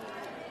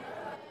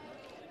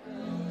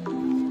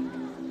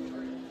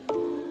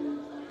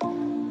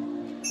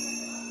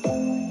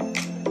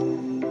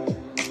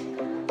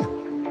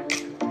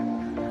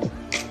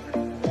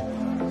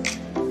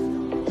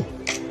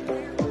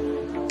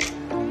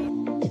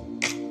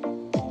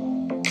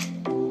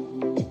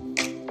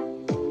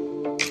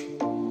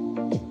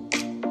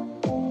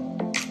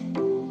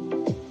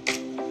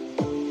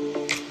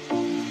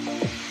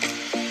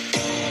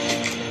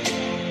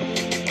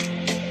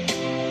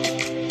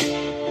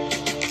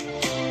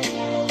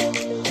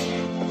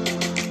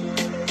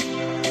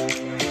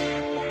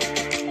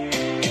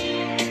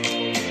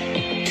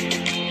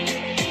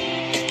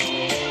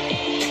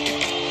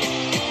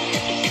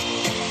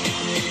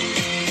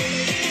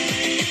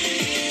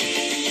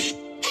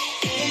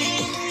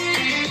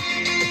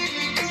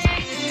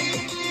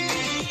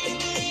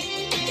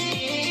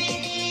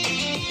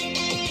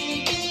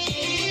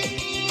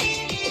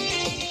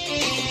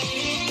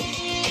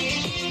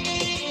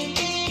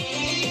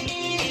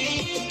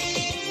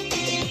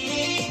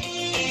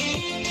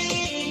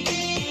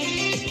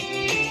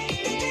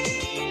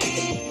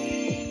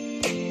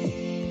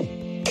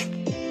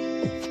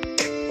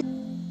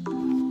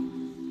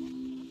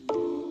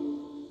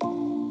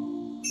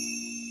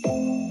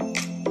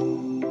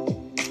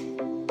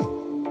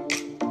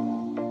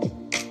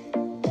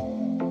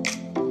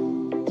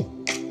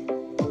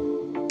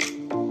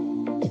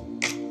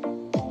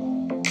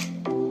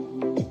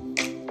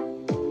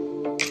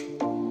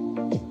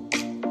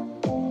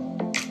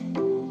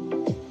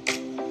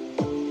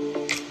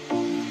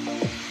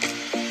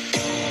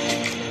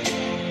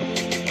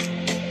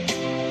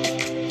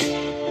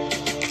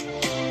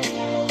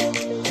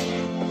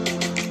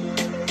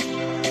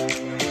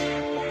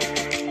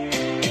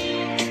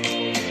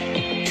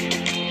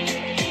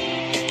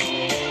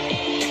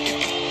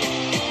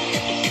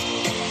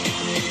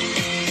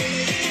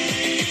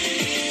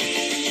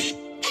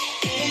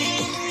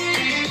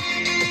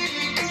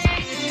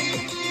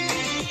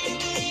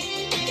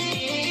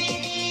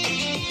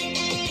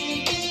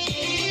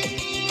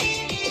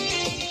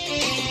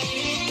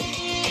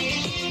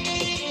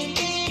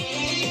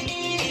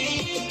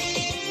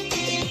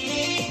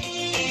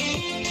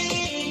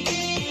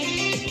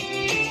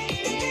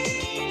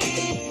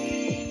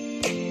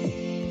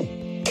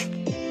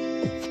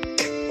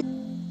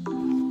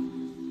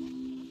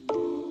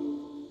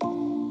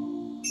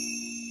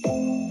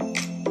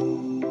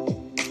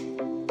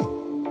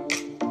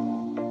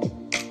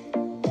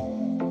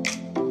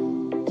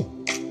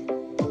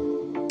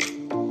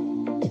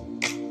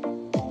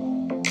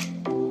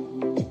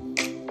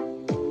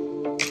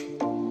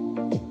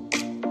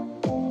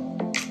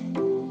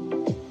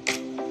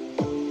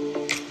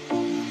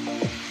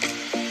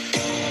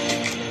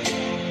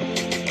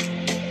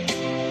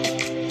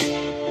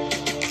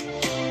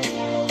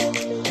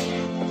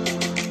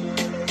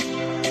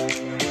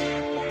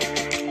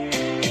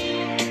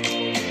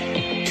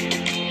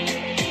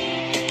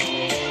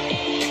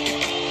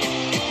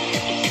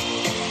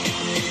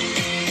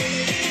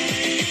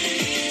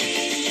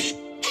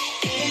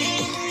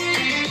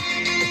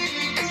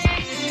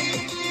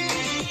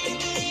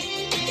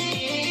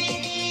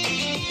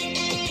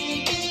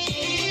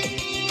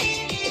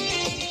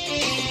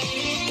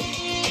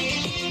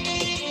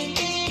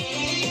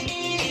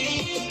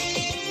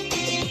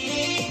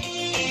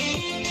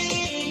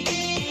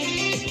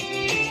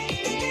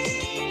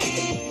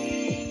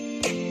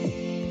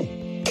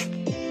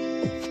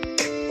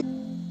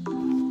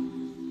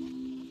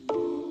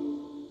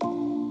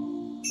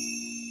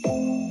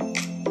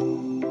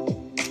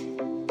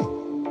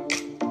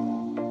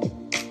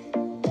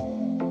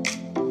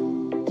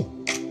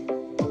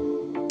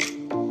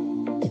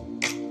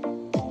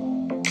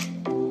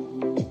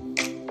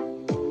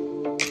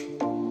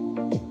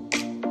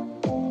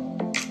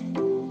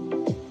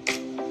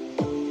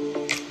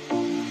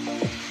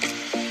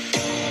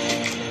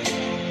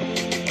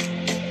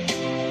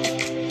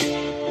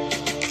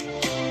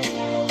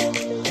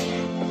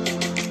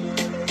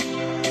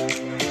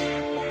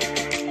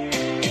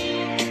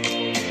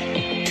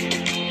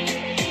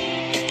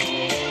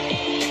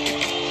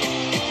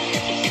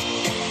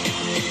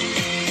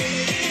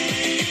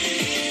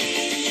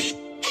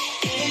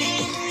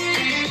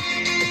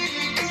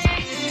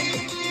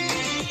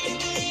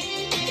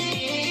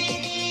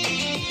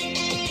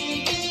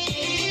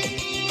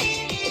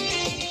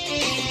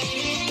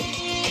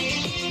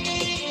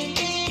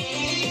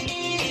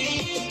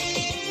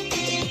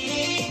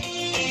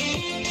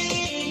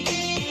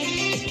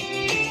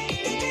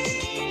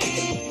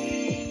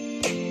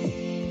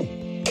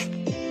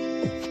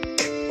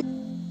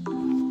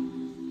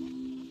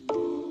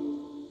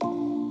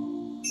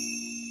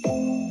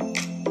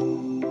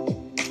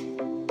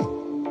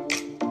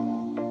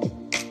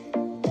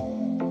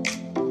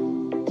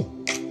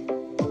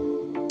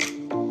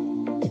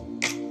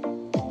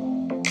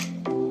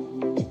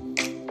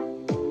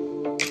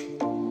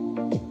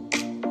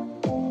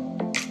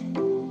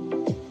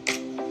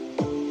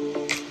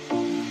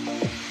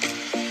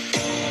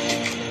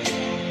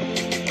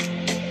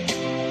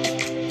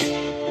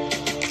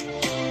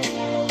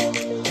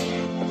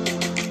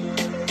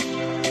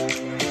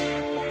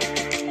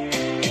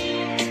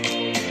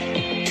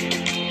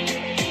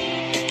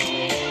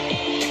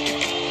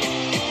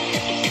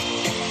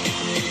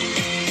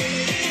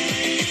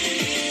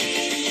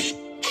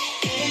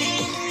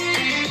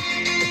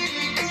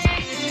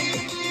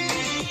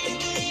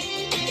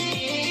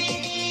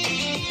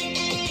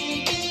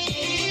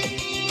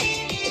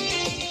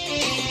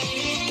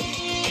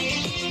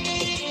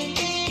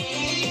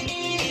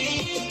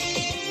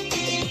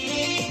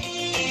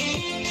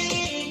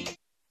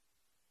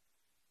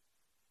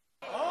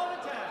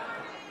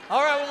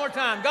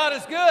 time. God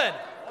is good.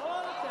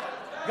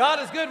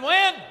 God is good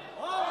when?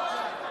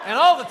 And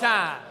all the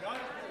time.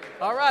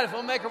 All right, if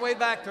we'll make our way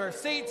back to our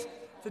seats.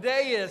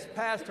 Today is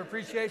Pastor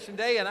Appreciation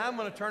Day, and I'm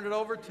going to turn it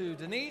over to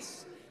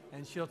Denise,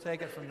 and she'll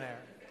take it from there.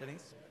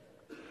 Denise?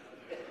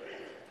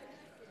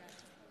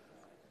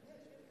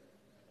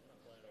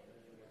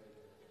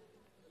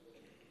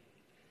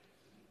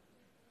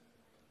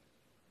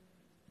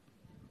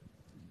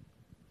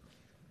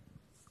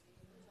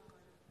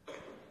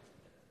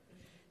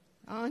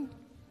 On?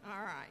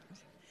 All right.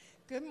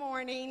 Good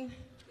morning.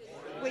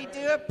 We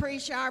do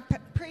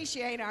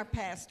appreciate our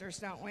pastors,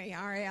 don't we?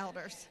 Our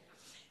elders.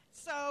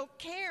 So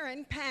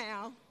Karen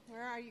Powell,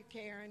 where are you,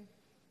 Karen?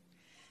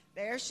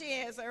 There she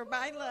is.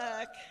 Everybody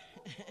look.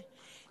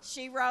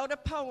 She wrote a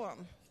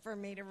poem for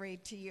me to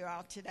read to you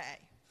all today.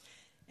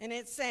 And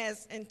it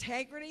says,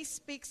 integrity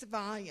speaks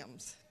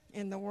volumes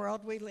in the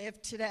world we live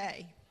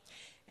today.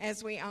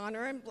 As we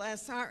honor and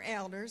bless our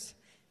elders,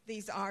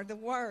 these are the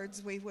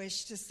words we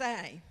wish to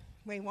say.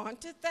 We want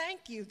to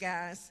thank you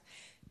guys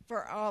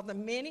for all the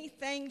many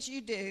things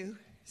you do,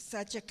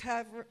 such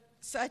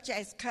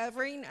as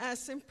covering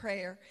us in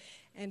prayer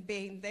and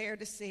being there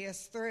to see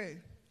us through.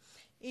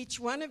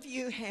 Each one of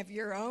you have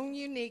your own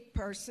unique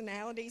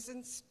personalities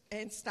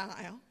and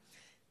style.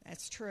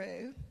 That's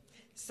true.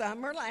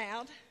 Some are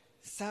loud,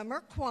 some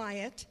are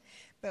quiet,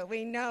 but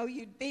we know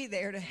you'd be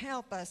there to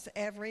help us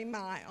every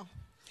mile.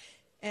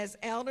 As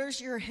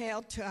elders, you're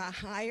held to a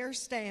higher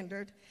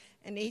standard,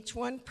 and each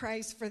one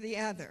prays for the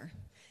other.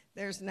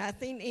 There's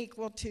nothing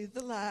equal to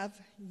the love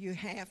you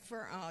have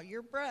for all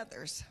your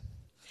brothers.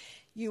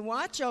 You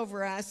watch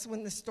over us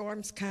when the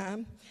storms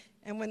come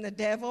and when the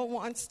devil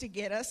wants to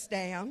get us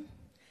down.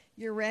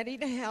 You're ready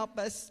to help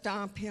us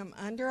stomp him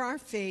under our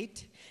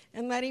feet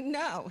and let him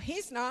know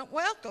he's not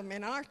welcome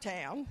in our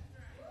town.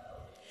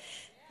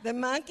 The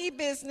Monkey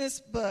Business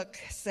book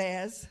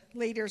says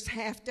leaders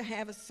have to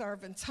have a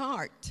servant's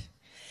heart.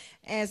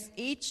 As you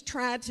each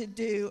try to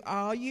do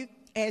all you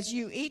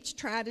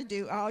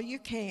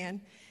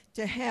can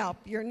to help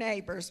your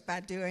neighbors by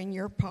doing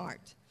your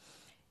part.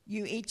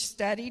 You each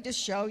study to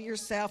show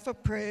yourself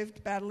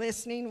approved by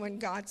listening when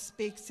God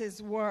speaks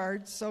his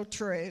word so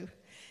true.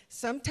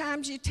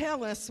 Sometimes you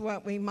tell us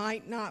what we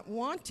might not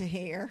want to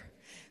hear,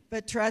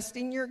 but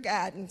trusting your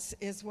guidance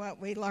is what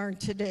we learn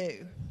to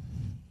do.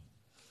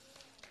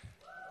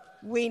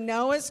 We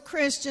know as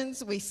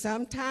Christians we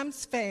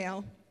sometimes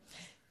fall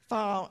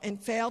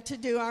and fail to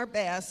do our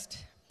best,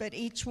 but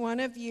each one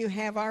of you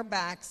have our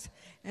backs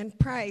and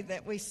pray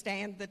that we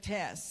stand the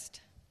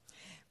test.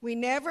 We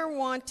never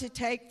want to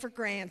take for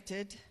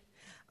granted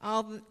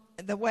all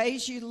the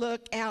ways you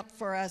look out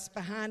for us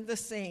behind the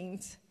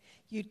scenes.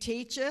 You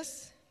teach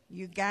us,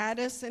 you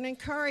guide us, and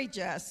encourage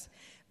us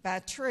by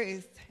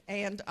truth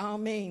and all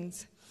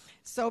means.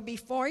 So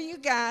before you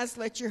guys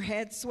let your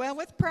heads swell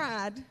with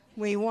pride,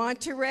 we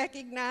want to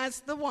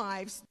recognize the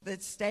wives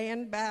that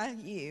stand by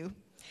you.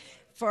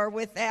 For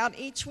without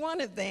each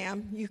one of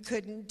them, you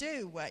couldn't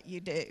do what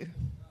you do.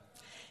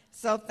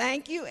 So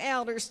thank you,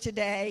 elders,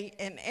 today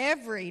and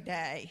every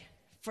day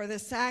for the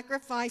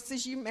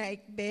sacrifices you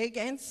make, big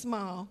and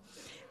small.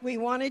 We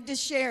wanted to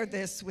share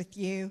this with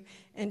you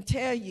and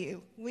tell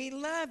you we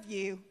love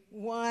you,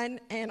 one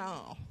and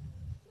all.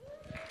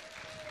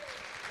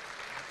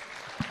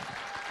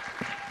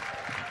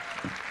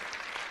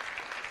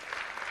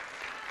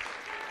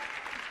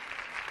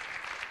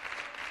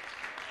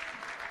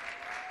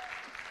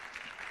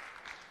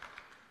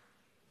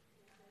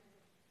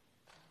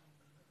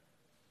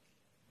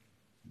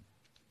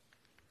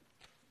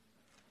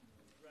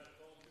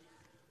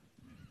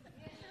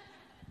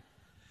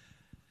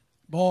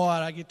 Boy,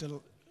 I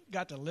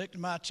got to lick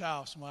my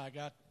chops when I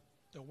got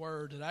the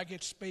word that I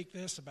get to speak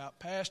this about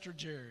Pastor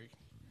Jerry.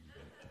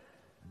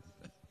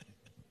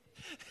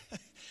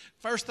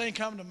 First thing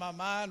come to my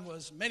mind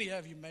was, many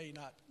of you may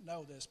not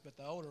know this, but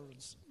the older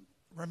ones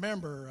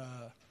remember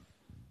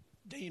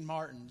Dean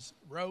Martin's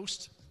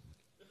roast.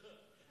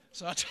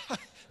 So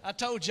I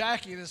told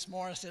Jackie this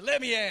morning, I said,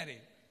 let me at him.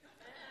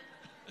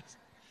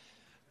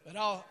 But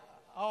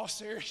all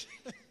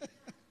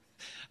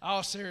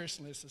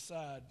seriousness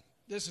aside,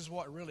 this is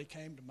what really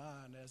came to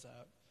mind as I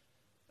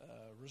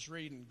was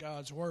reading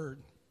God's Word.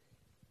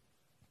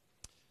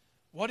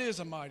 What is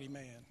a mighty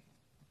man?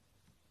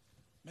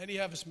 Many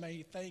of us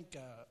may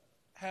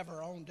have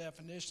our own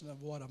definition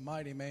of what a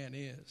mighty man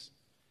is.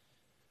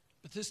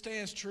 But this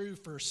stands true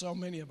for so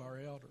many of our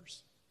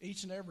elders,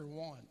 each and every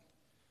one.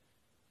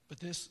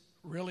 But this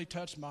really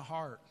touched my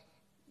heart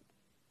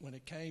when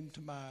it came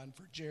to mind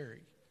for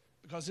Jerry,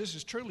 because this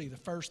is truly the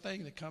first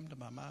thing that come to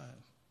my mind.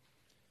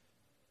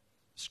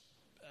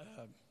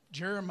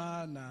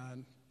 Jeremiah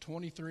 9,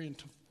 23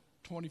 and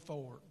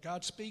 24.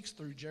 God speaks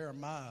through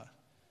Jeremiah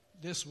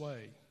this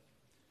way.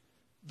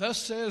 Thus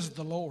says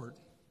the Lord,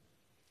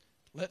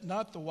 let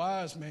not the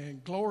wise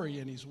man glory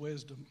in his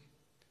wisdom.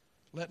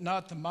 Let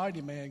not the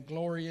mighty man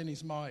glory in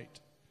his might,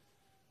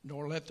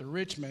 nor let the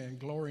rich man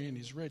glory in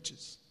his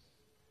riches.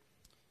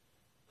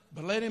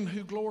 But let him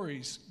who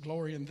glories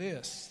glory in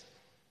this,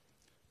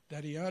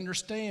 that he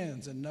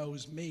understands and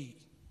knows me,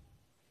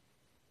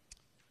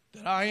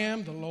 that I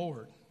am the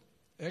Lord,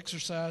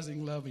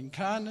 exercising loving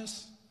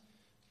kindness,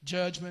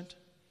 judgment,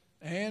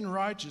 and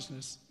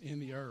righteousness in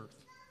the earth.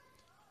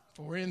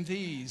 For in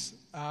these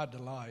I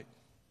delight,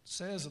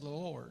 says the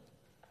Lord.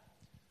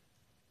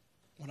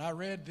 When I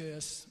read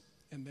this,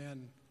 and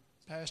then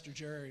Pastor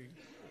Jerry,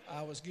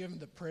 I was given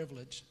the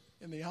privilege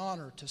and the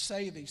honor to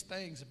say these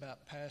things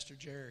about Pastor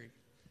Jerry.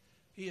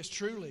 He is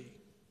truly,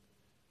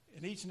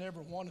 in each and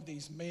every one of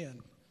these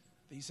men,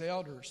 these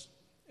elders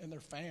and their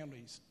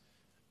families,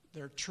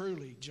 they're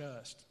truly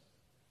just.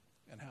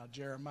 And how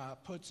Jeremiah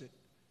puts it,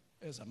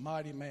 as a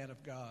mighty man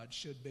of God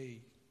should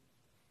be.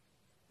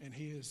 And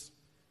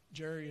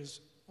Jerry is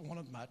one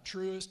of my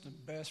truest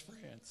and best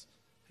friends.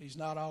 He's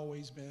not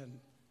always been,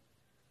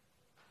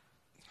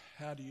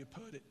 how do you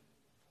put it,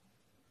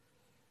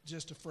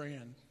 just a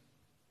friend.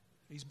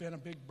 He's been a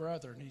big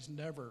brother, and he's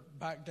never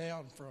backed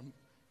down from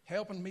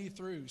helping me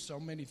through so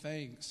many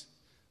things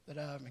that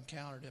I've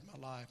encountered in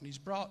my life. And he's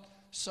brought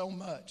so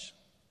much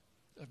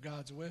of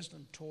God's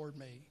wisdom toward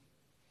me.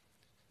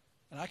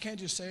 And I can't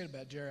just say it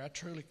about Jerry. I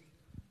truly,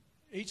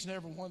 each and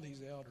every one of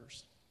these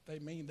elders, they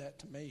mean that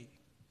to me.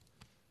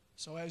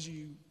 So as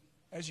you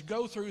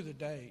go through the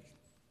day,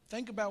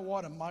 think about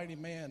what a mighty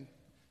man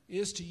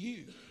is to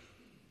you,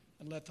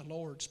 and let the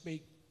Lord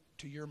speak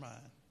to your mind.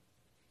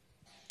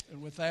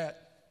 And with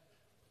that,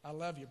 I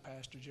love you,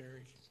 Pastor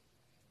Jerry.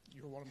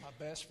 You're one of my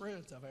best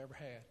friends I've ever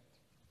had.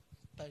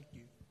 Thank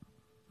you.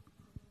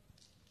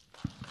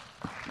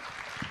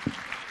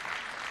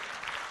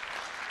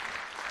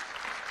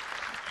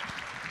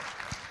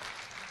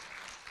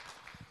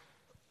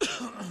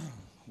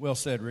 Well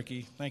said,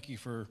 Ricky. Thank you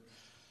for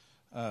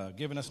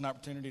giving us an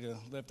opportunity to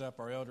lift up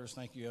our elders.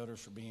 Thank you, elders,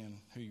 for being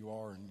who you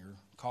are and your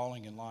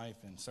calling in life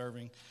and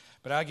serving.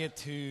 But I get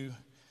to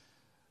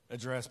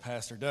address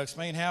Pastor Doug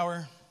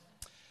Spainhauer.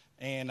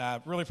 And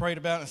I really prayed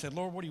about it and said,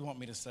 Lord, what do you want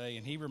me to say?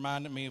 And he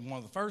reminded me of one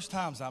of the first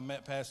times I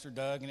met Pastor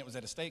Doug, and it was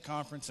at a state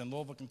conference in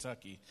Louisville,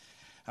 Kentucky.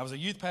 I was a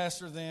youth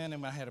pastor then,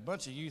 and I had a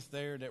bunch of youth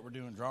there that were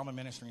doing drama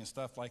ministry and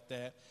stuff like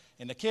that.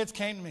 And the kids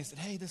came to me and said,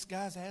 hey, this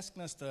guy's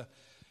asking us to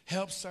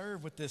help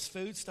serve with this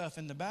food stuff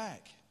in the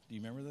back. Do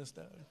you remember this,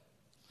 Doug?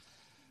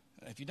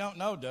 If you don't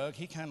know Doug,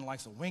 he kind of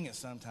likes to wing it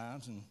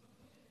sometimes and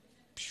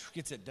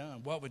gets it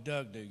done. What would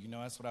Doug do? You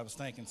know, that's what I was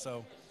thinking.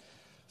 So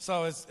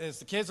as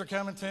the kids are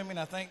coming to me, and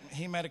I think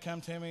he might have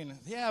come to me, and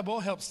yeah, we'll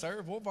help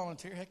serve. We'll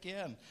volunteer. Heck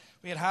yeah. And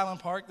we had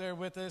Highland Park there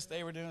with us.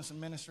 They were doing some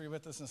ministry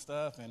with us and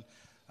stuff. And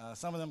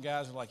some of them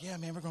guys were like, yeah,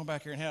 man, we're going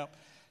back here and help.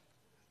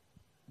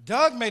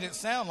 Doug made it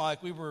sound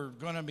like we were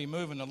going to be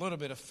moving a little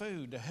bit of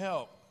food to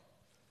help.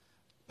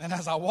 And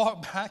as I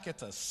walked back,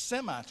 it's a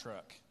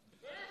semi-truck.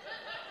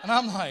 And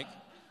I'm like,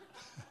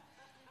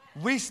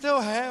 we still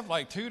have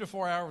like 2 to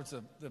 4 hours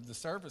of the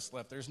service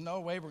left. There's no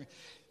way we're...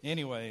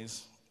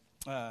 Anyways,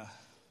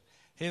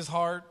 his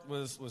heart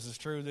was as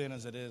true then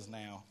as it is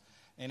now.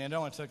 And it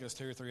only took us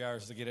 2 or 3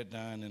 hours to get it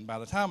done. And by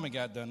the time we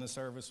got done, the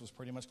service was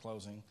pretty much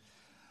closing.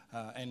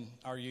 And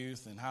our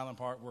youth in Highland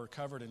Park were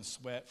covered in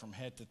sweat from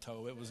head to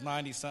toe. It was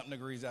 90-something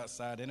degrees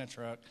outside in a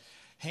truck,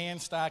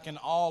 hand stacking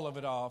all of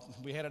it off.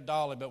 We had a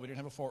dolly, but we didn't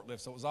have a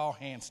forklift, so it was all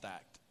hand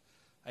stacked.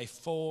 A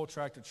full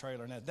tractor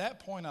trailer. And at that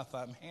point, I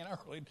thought, man,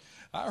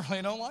 I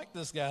really don't like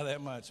this guy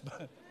that much.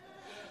 But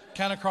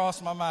kind of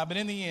crossed my mind. But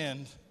in the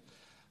end,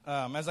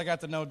 as I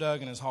got to know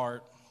Doug and his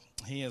heart,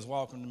 he has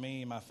welcomed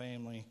me and my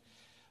family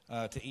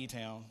to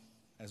E-Town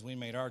as we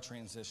made our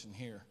transition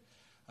here.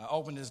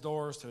 Opened his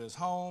doors to his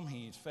home.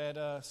 He fed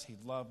us. He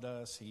loved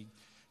us. He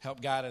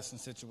helped guide us in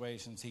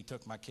situations. He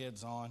took my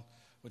kids on,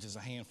 which is a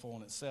handful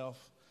in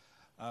itself.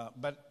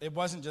 But it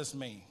wasn't just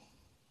me.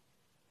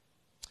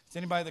 It's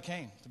anybody that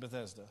came to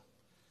Bethesda.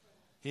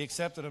 He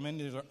accepted them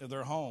into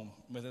their home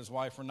with his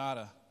wife,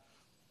 Renata.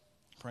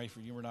 Pray for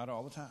you, Renata,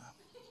 all the time.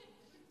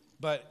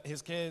 But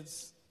his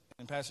kids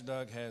and Pastor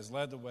Doug has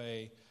led the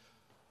way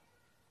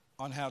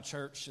on how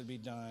church should be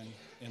done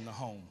in the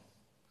home.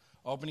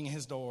 Opening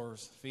his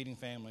doors, feeding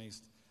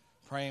families,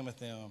 praying with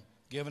them,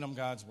 giving them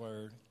God's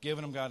word,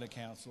 giving them godly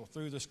counsel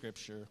through the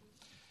scripture.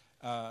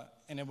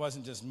 And it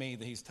wasn't just me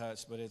that he's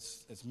touched, but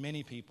it's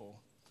many people.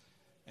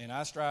 And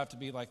I strive to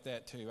be like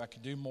that too. I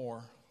could do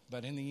more,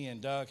 but in the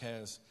end, Doug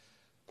has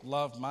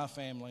loved my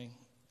family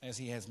as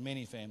he has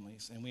many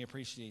families, and we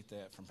appreciate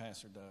that from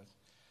Pastor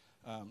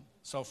Doug.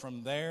 So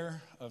from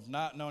there, of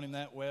not knowing him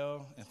that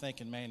well and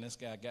thinking, man, this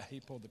guy,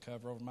 he pulled the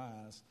cover over my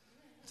eyes,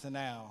 to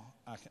now,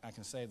 I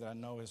can say that I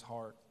know his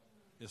heart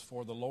is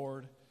for the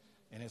Lord,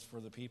 and it's for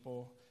the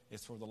people,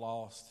 it's for the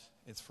lost,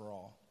 it's for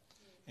all.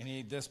 And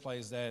he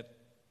displays that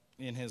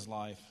in his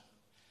life,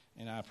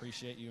 and I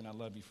appreciate you, and I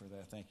love you for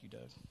that. Thank you,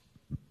 Doug.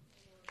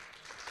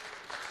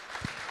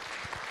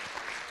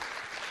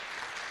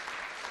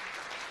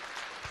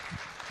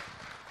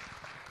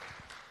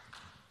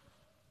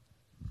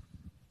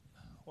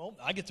 Well,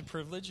 I get the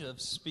privilege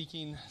of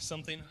speaking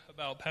something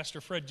about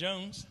Pastor Fred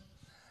Jones,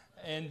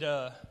 and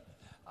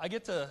I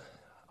get to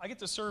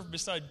serve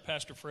beside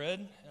Pastor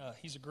Fred.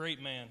 He's a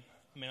great man.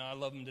 I mean, I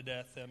love him to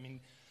death. I mean,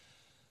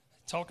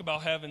 talk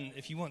about having,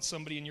 if you want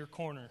somebody in your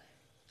corner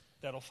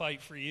that'll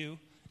fight for you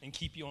and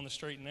keep you on the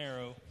straight and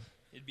narrow,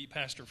 it'd be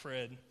Pastor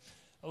Fred.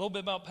 A little bit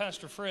about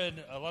Pastor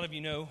Fred. A lot of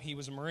you know he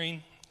was a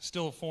Marine,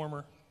 still a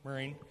former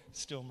Marine,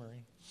 still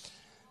Marine.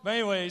 But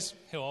anyways,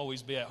 he'll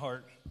always be at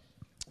heart.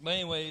 But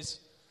anyways,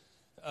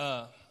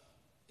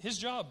 his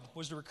job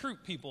was to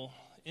recruit people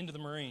into the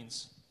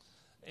Marines.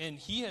 And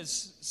he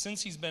has,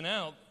 since he's been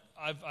out,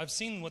 I've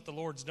seen what the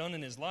Lord's done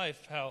in his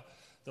life, how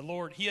the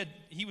Lord,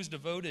 he was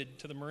devoted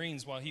to the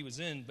Marines while he was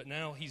in, but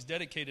now he's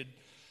dedicated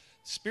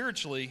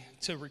spiritually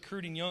to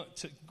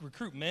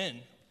recruit men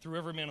through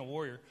Every Man a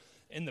Warrior.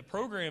 And the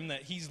program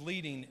that he's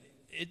leading,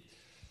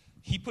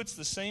 he puts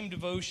the same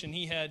devotion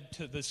he had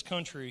to this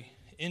country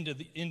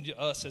into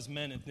us as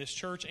men in this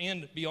church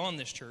and beyond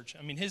this church.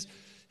 I mean,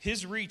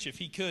 his reach, if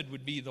he could,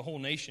 would be the whole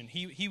nation.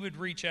 He would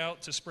reach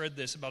out to spread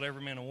this about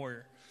Every Man a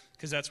Warrior,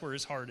 because that's where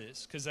his heart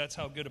is, because that's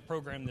how good a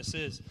program this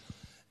is.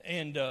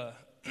 And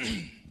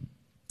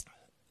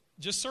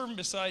just serving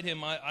beside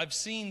him, I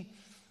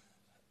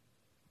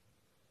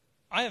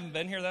haven't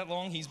been here that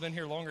long. He's been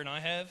here longer than I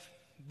have.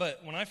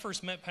 But when I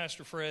first met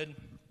Pastor Fred,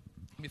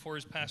 before he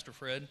was Pastor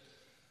Fred,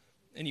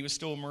 and he was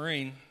still a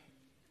Marine,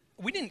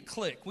 we didn't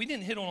click. We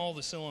didn't hit on all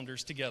the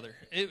cylinders together.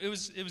 It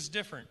was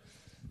different.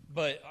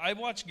 But I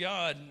watched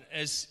God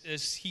as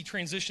he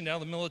transitioned out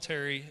of the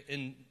military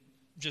and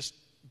just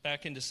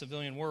back into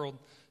civilian world,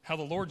 how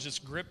the Lord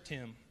just gripped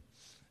him.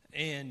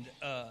 And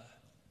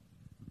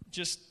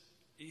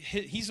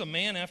he's a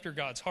man after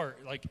God's heart.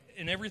 Like,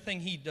 in everything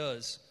he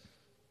does,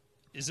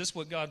 is this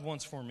what God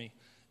wants for me?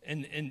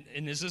 And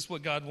is this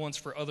what God wants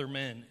for other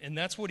men? And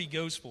that's what he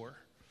goes for.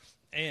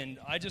 And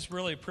I just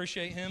really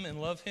appreciate him and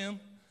love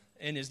him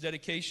and his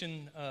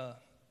dedication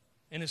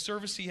and his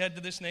service he had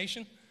to this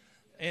nation.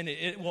 And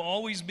it will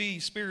always be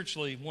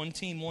spiritually one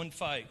team, one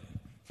fight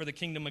for the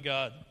kingdom of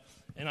God.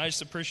 And I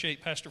just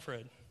appreciate Pastor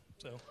Fred.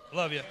 So, I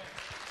love you.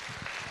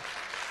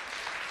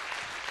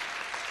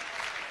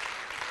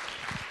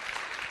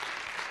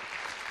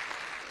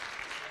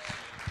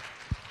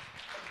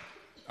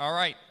 All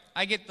right.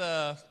 I get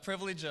the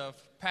privilege of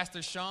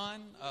Pastor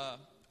Sean, a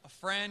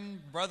friend,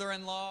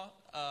 brother-in-law,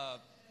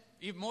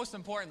 even most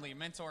importantly,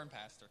 mentor and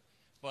pastor.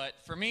 But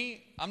for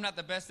me, I'm not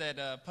the best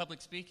at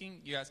public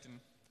speaking. You guys can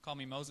call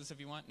me Moses if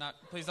you want.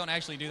 Please don't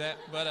actually do that.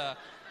 But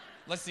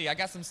let's see. I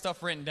got some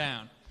stuff written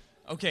down.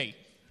 Okay.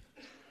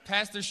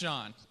 Pastor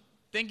Sean,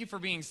 thank you for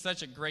being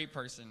such a great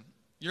person.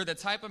 You're the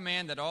type of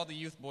man that all the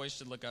youth boys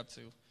should look up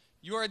to.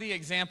 You are the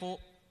example,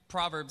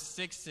 Proverbs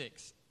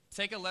 6:6.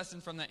 Take a lesson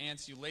from the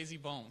ants, you lazy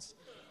bones.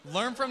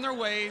 Learn from their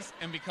ways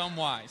and become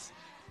wise.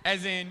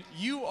 As in,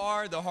 you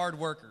are the hard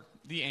worker,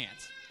 the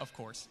ant, of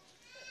course.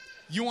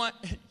 You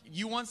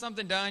want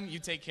something done, you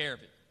take care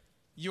of it.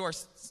 You are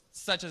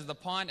such as the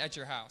pond at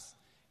your house.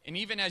 And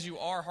even as you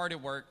are hard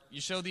at work,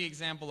 you show the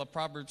example of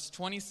Proverbs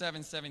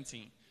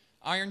 27:17.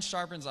 Iron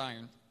sharpens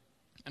iron,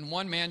 and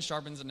one man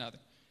sharpens another.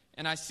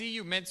 And I see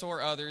you mentor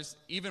others,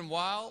 even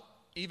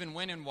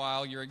when and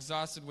while you're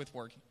exhausted with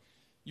working.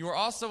 You are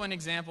also an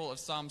example of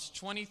Psalms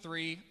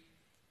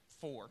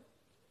 23:4.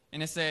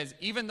 And it says,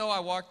 even though I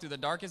walk through the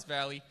darkest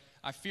valley,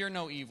 I fear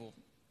no evil.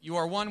 You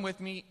are one with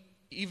me,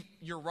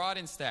 your rod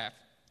and staff,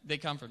 they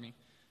comfort me.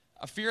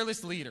 A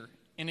fearless leader.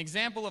 An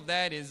example of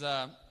that is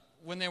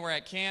when they were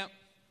at camp,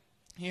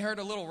 he heard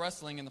a little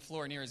rustling in the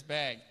floor near his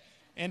bag.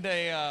 And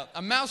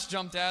a mouse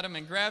jumped at him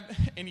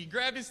and he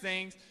grabbed his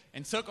things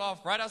and took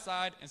off right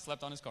outside and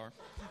slept on his car.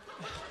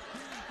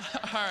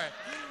 All right.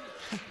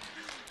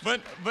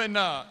 But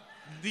no.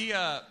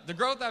 The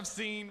growth I've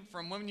seen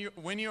from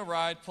when you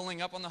arrived,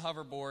 pulling up on the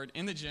hoverboard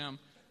in the gym,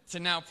 to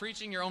now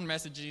preaching your own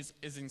messages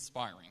is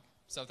inspiring.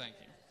 So thank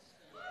you.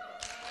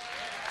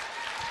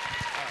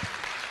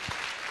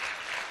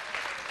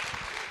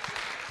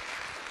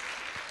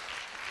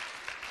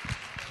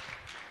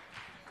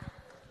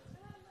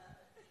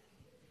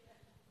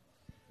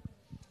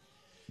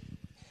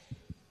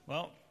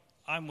 Well,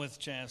 I'm with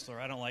Chancellor.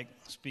 I don't like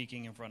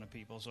speaking in front of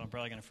people, so I'm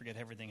probably going to forget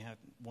everything I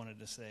wanted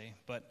to say.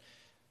 But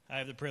I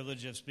have the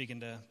privilege of speaking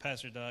to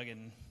Pastor Doug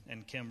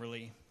and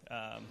Kimberly.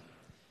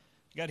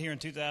 Got here in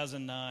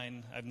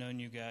 2009. I've known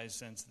you guys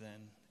since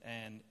then.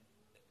 And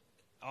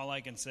all I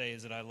can say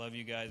is that I love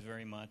you guys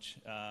very much.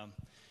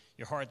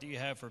 Your heart that you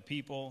have for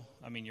people,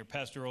 I mean, your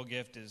pastoral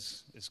gift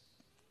is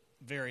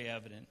very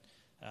evident.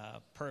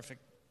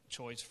 Perfect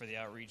choice for the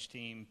outreach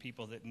team,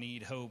 people that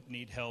need hope,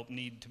 need help,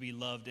 need to be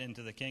loved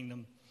into the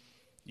kingdom.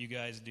 You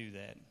guys do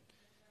that.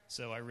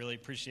 So I really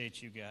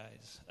appreciate you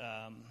guys.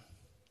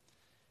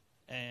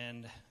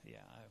 And yeah,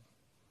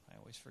 I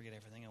always forget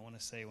everything I want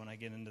to say when I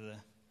get into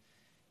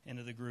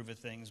the groove of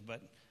things.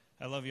 But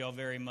I love you all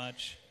very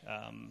much,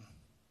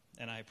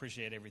 and I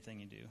appreciate everything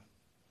you do.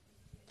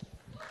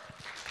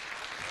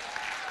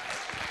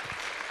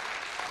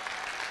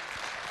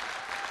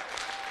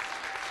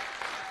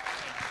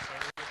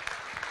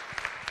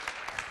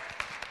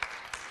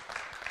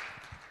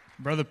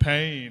 Brother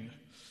Payne,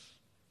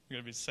 I'm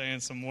going to be saying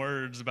some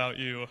words about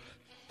you,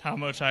 how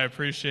much I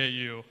appreciate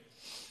you.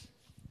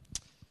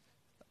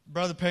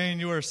 Brother Payne,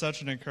 you are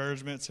such an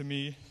encouragement to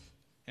me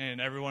and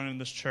everyone in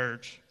this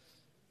church.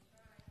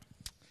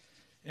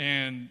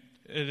 And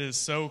it is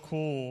so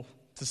cool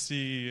to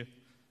see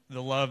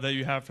the love that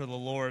you have for the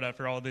Lord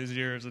after all these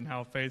years and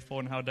how faithful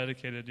and how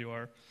dedicated you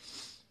are.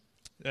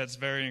 That's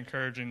very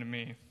encouraging to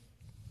me.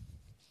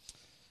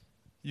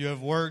 You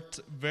have worked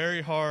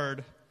very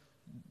hard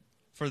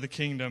for the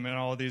kingdom in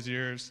all these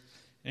years,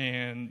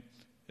 and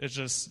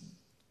it's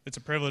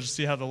a privilege to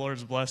see how the Lord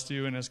has blessed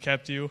you and has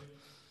kept you.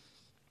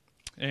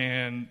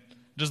 And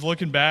just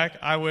looking back,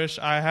 I wish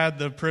I had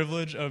the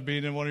privilege of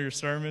being in one of your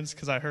sermons,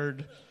 because I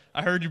heard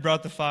you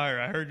brought the fire.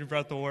 I heard you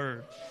brought the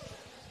word.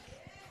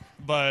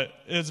 But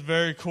it's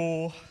very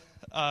cool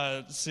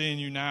seeing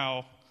you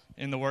now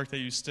in the work that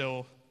you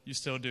still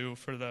do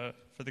for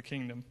the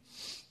kingdom.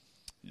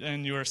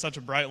 And you are such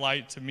a bright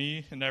light to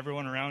me and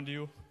everyone around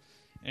you.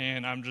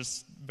 And I'm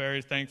just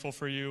very thankful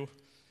for you.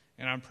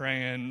 And I'm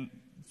praying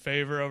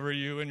favor over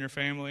you and your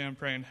family. I'm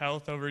praying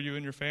health over you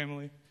and your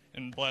family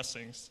and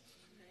blessings.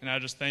 And I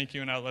just thank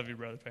you, and I love you,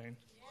 Brother Payne.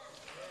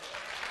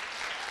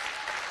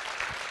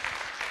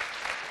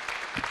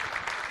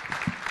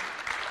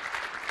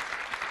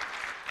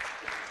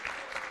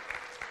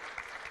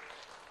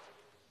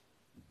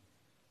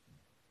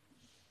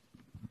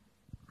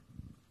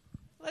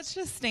 Let's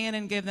just stand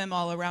and give them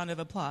all a round of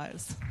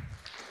applause.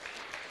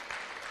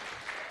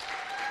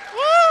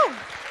 Woo!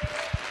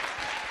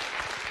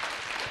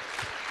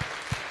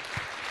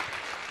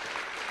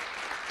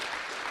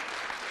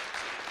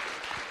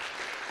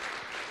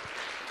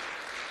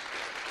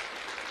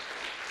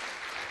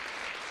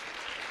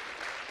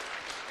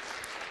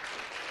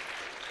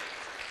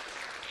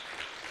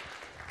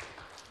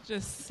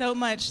 Just so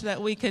much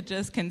that we could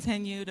just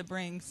continue to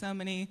bring so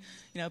many,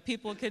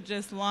 people could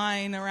just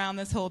line around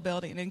this whole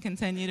building and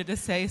continue to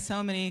just say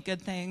so many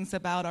good things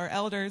about our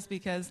elders,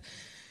 because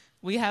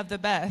we have the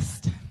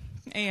best.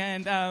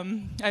 And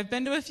I've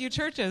been to a few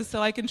churches, so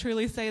I can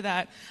truly say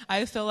that.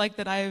 I feel like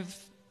that I've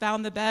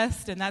found the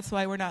best, and that's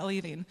why we're not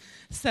leaving.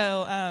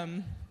 So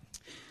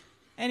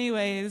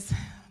anyways,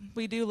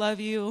 we do love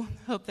you.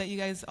 Hope that you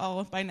guys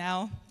all by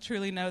now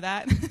truly know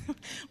that.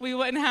 We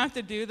wouldn't have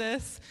to do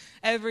this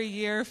every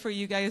year for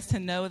you guys to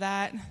know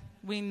that.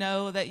 We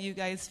know that you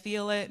guys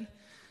feel it.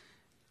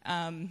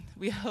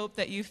 We hope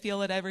that you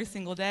feel it every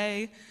single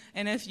day.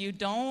 And if you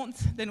don't,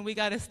 then we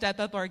got to step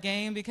up our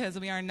game, because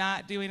we are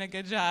not doing a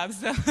good job.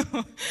 So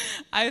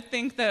I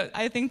think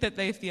that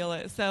they feel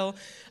it. So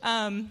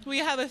we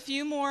have a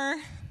few more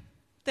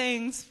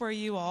things for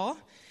you all.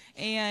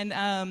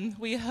 And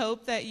we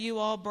hope that you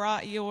all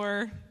brought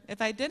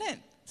if I didn't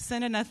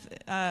send enough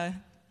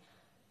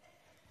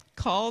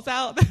calls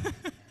out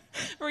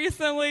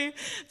recently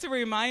to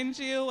remind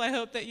you, I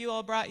hope that you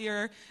all brought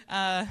your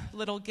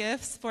little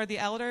gifts for the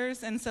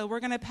elders. And so we're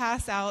going to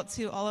pass out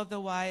to all of the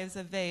wives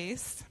a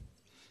vase.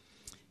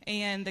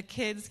 And the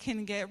kids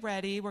can get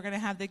ready. We're going to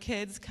have the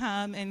kids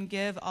come and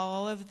give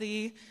all of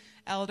the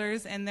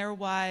elders and their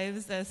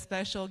wives a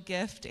special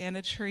gift and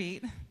a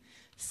treat.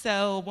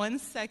 So 1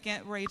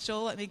 second,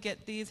 Rachel, let me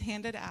get these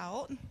handed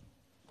out.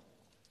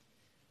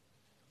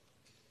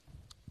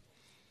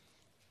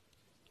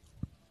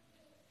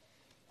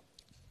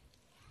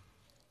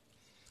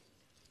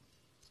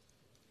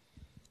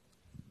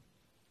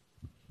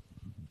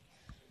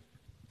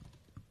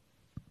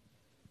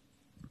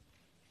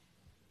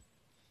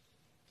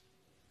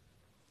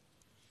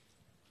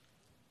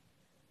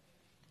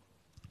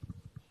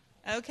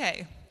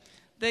 Okay.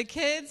 The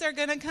kids are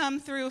going to come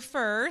through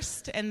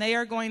first, and they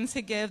are going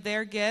to give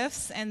their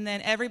gifts, and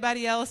then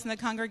everybody else in the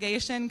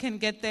congregation can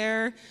get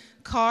their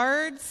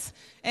cards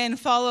and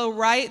follow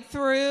right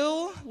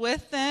through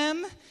with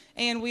them,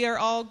 and we are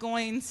all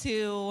going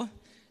to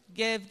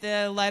give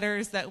the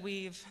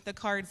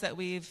cards that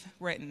we've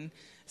written.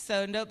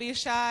 So don't be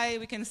shy.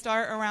 We can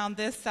start around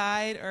this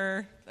side,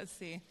 or let's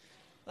see.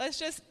 Let's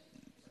just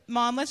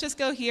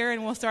go here,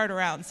 and we'll start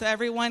around. So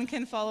everyone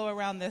can follow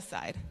around this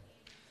side.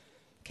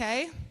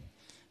 Okay?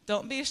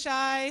 Don't be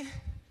shy.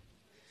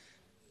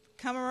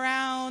 Come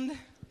around.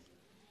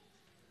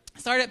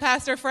 Start at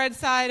Pastor Fred's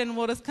side, and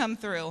we'll just come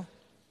through.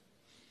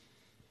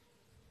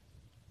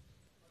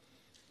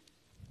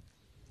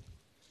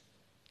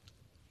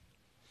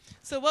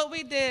 So what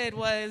we did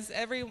was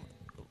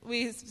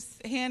we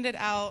handed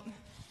out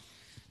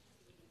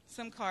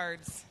some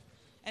cards.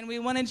 And we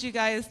wanted you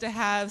guys to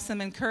have some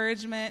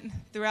encouragement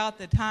throughout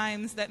the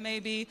times that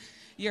maybe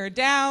you're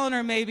down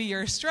or maybe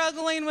you're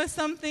struggling with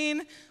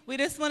something. We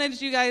just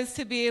wanted you guys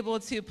to be able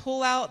to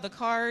pull out the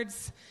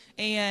cards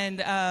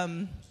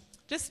and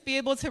just be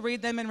able to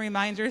read them and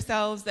remind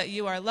yourselves that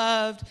you are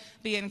loved,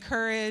 be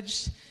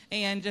encouraged,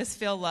 and just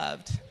feel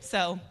loved.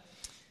 So,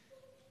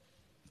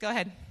 go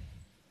ahead.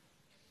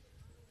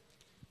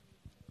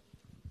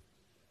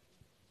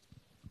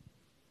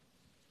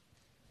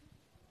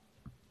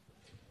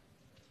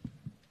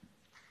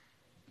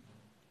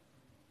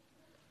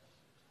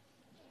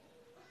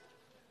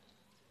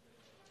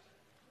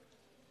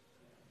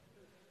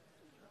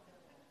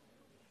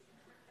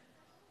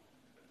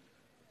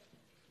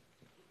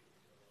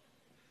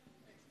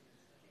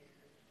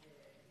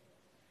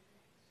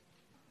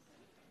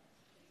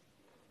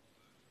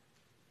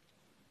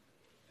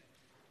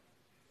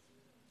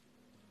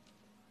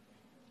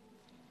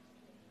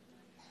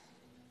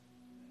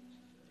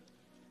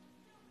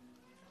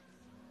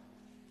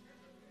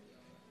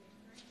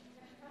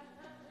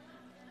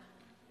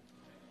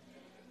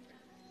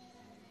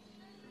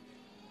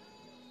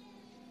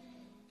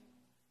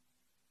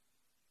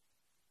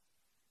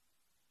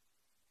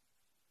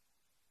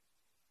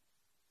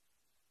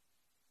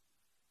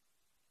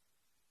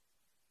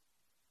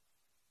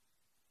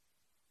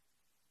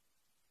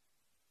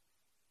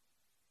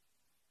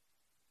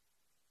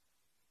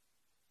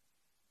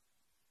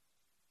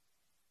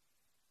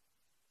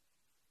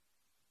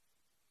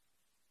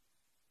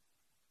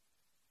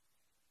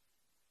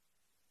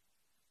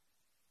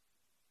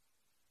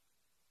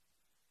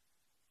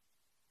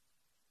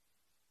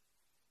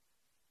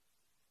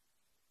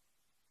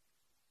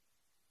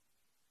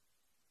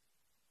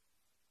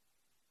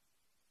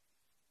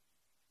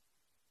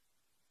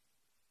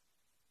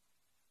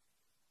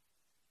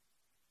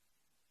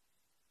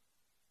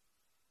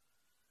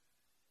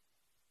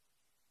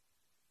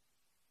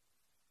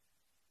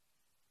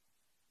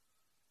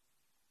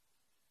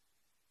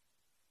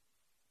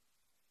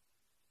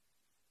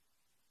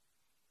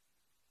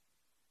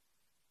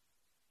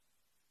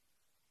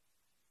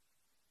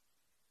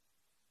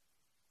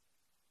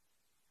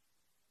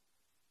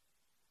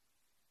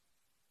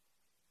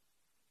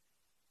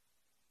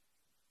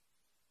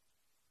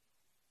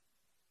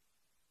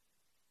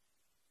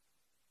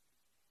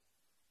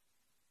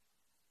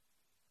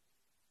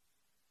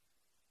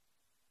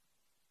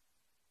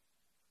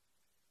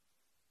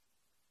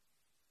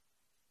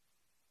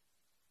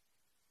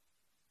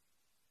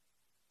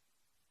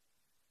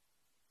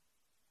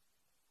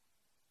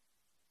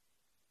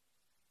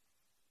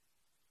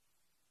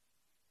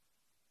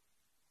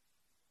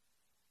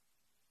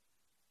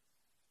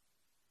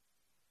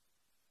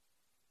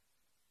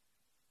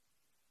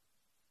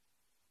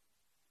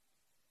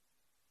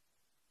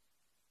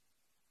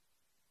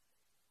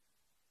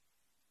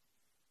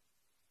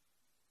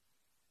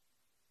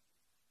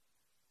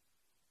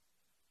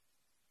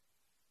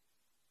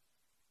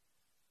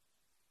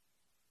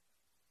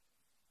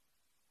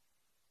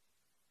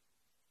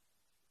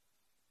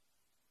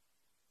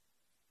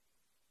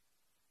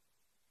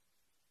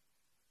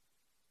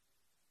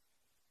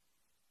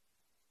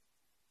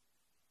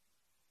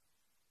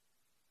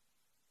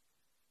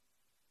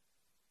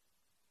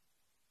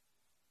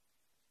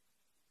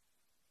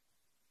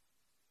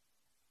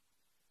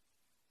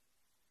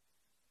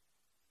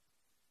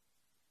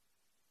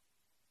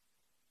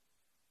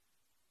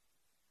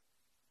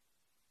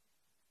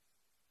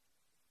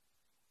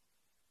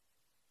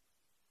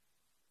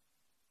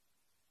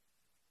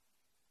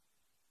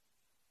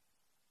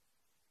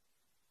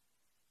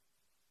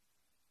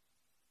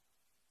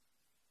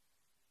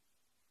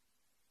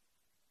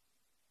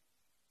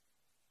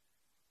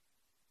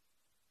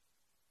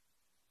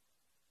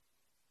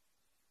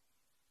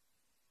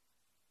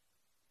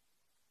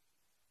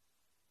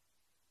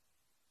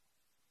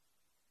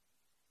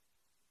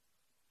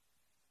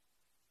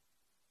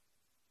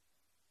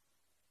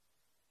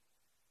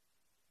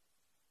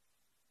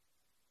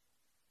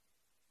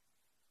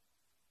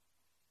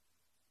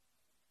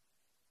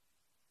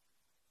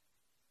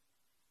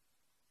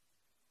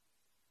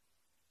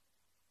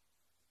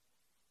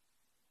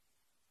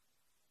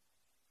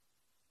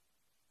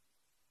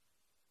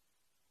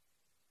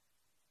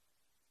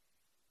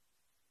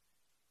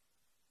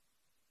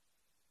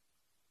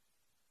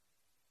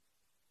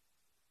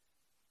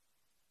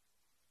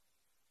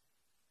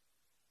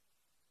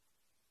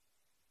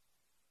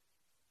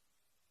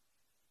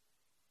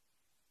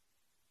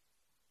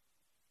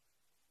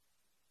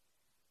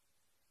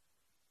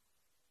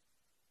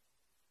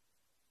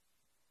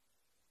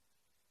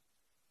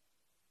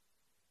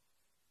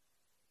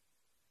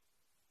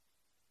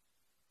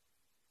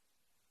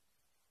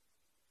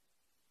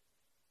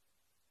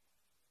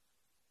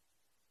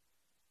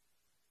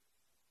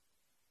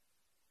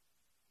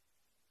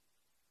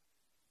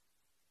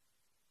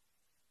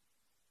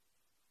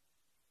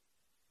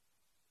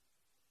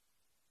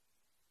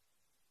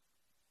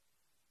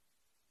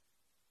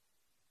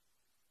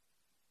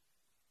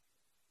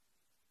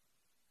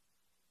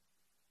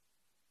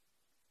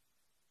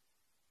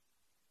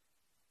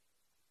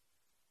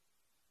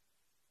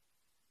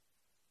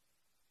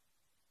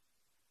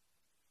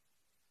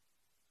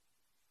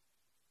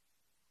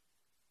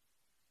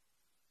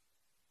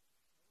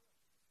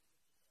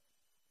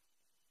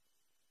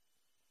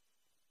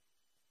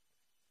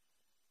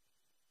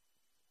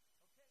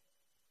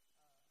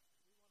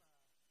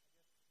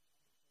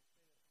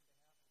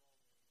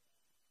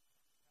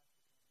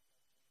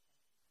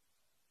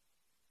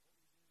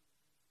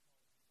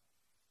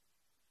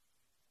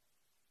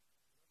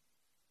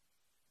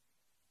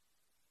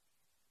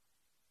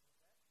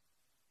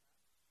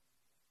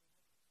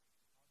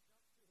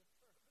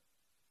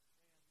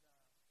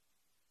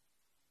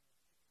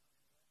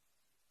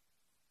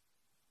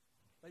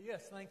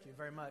 Yes, thank you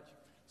very much.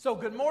 So,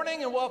 good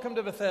morning and welcome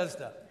to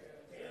Bethesda.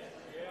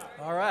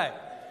 All right.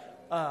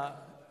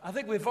 I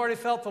think we've already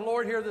felt the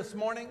Lord here this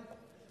morning.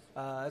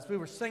 As we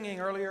were singing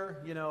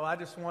earlier, I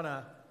just want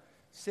to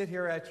sit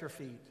here at your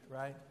feet,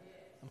 right?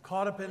 I'm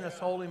caught up in this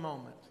holy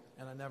moment,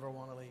 and I never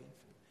want to leave.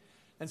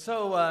 And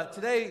so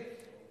today,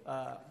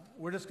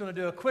 we're just going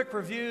to do a quick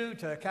review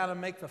to kind of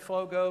make the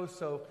flow go.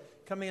 So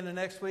coming into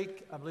next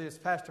week, I believe it's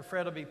Pastor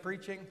Fred will be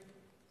preaching.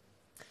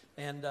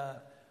 And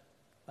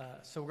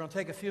so we're going to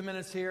take a few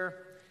minutes here.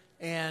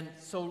 And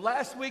so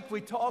last week we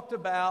talked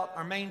about,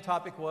 our main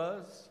topic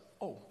was,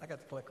 I got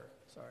the clicker,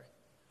 sorry.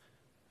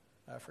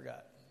 I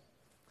forgot.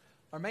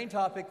 Our main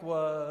topic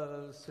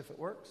was, if it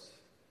works,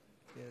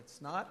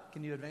 it's not.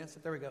 Can you advance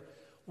it? There we go.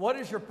 What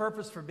is your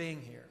purpose for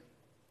being here?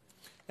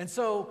 And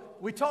so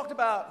we talked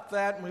about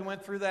that, and we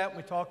went through that, and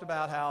we talked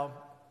about how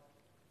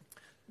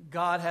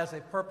God has a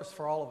purpose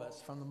for all of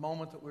us from the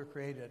moment that we were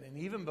created. And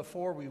even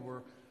before we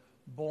were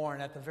born,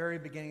 at the very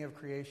beginning of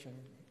creation,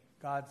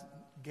 God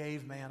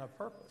gave man a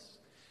purpose.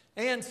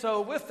 And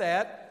so with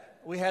that,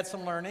 we had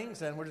some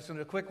learnings, and we're just going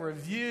to do a quick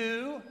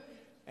review.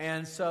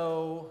 And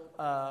so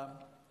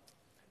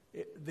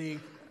the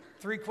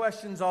three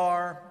questions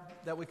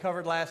that we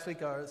covered last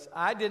week are,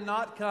 I did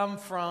not come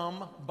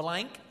from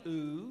blank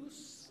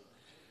ooze.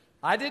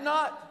 I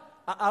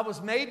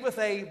was made with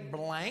a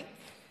blank.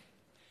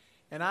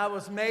 And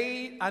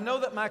I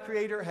know that my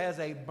Creator has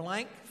a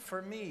blank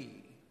for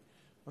me.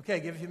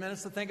 Okay, give a few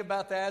minutes to think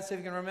about that, see if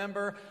you can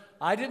remember.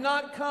 I did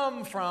not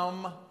come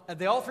from,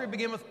 they all three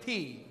begin with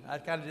P. I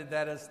kind of did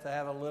that as to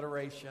have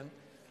alliteration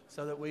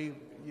so that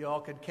you all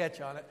could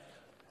catch on it.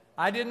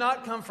 I did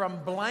not come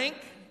from blank,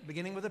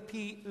 beginning with a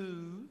P,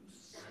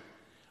 ooze.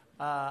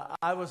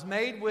 I was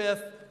made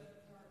with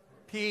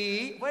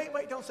P.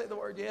 Wait, don't say the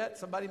word yet.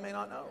 Somebody may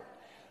not know.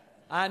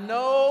 I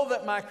know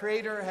that my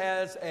Creator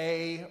has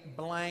a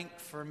blank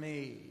for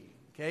me.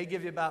 Okay,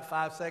 give you about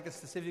 5 seconds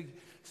to see if you can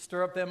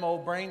stir up them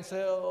old brain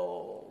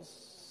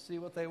cells. See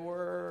what they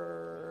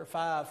were.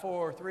 5,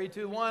 4, 3,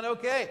 2, 1.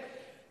 Okay,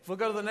 if we'll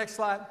go to the next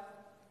slide.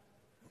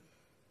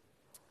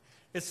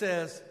 It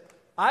says,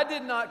 I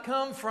did not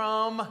come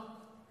from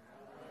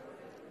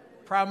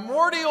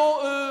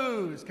primordial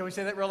ooze. Can we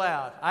say that real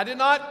loud? I did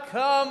not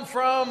come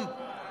from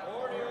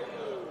primordial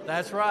ooze.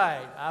 That's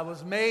right. I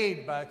was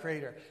made by a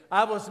Creator.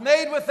 I was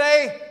made with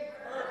a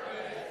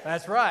purpose.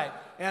 That's right.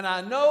 And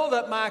I know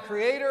that my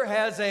Creator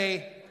has a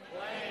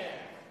plan.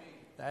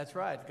 That's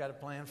right. He's got a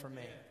plan for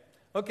me.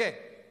 Okay.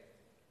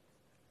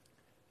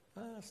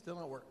 Still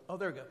not working. Oh,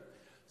 there we go.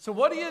 So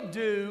what do you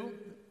do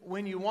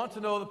when you want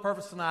to know the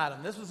purpose of an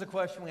item? This was a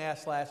question we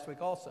asked last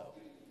week also.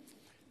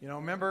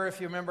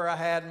 If you remember, I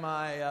had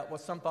my,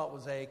 what some thought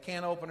was a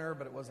can opener,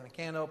 but it wasn't a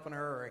can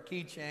opener or a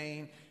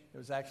keychain. It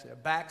was actually a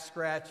back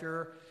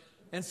scratcher.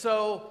 And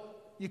so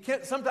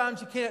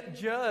sometimes you can't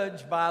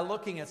judge by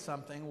looking at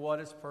something what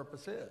its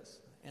purpose is.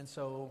 And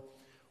so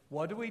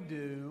what do we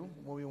do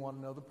when we want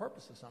to know the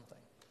purpose of something?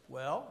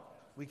 Well,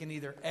 we can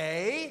either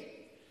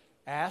A,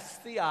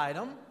 ask the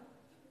item,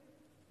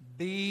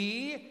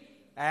 B,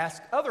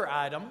 ask other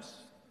items,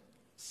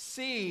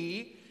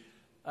 C,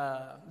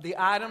 the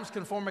items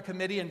can form a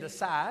committee and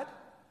decide.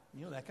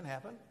 That can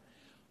happen.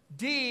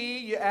 D,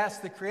 you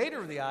ask the creator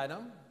of the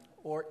item.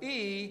 Or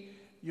E,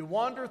 you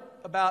wander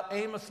about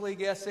aimlessly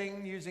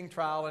guessing using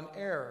trial and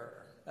error.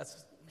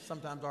 That's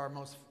sometimes our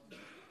most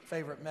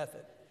favorite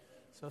method.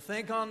 So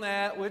think on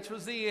that. Which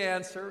was the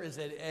answer? Is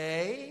it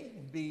A,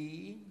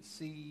 B,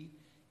 C,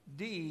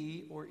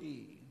 D, or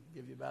E?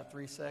 Give you about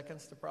 3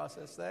 seconds to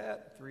process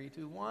that. 3,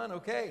 2, 1.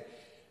 Okay.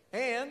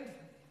 And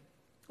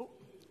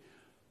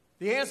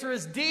the answer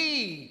is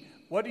D.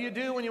 What do you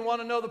do when you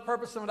want to know the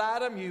purpose of an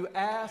item? You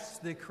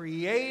ask the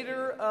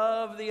creator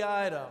of the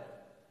item.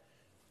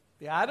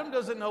 The item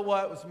doesn't know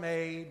why it was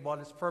made, what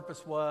its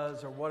purpose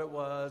was, or what it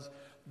was.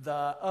 The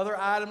other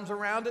items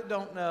around it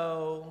don't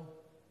know.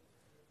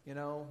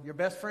 Your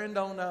best friend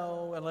don't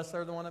know unless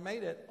they're the one that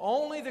made it.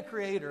 Only the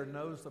Creator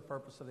knows the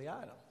purpose of the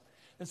item.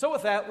 And so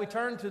with that, we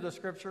turn to the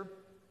Scripture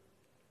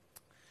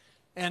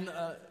and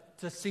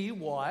to see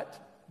what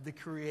the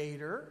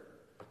Creator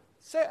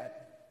said.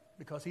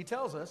 Because He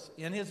tells us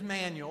in His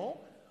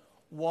manual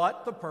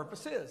what the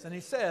purpose is. And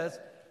He says,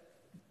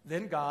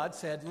 then God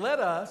said, let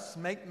us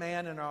make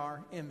man in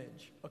our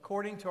image,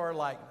 according to our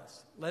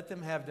likeness. Let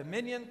them have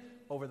dominion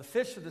over the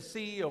fish of the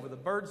sea, over the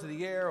birds of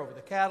the air, over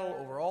the cattle,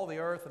 over all the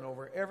earth, and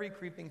over every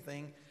creeping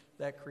thing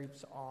that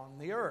creeps on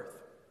the earth.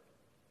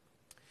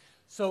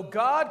 So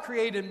God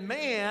created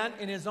man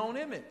in His own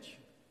image.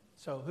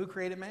 So who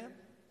created man?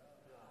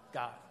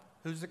 God.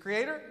 Who's the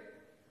creator?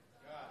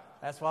 God.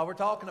 That's why we're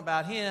talking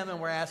about Him, and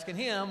we're asking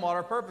Him what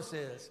our purpose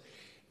is.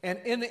 And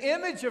in the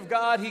image of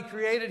God, He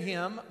created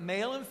him,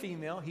 male and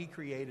female, He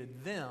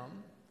created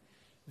them.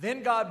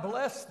 Then God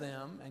blessed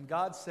them, and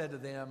God said to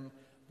them,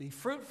 be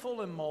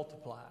fruitful and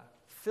multiply,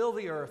 fill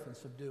the earth and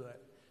subdue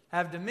it.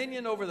 Have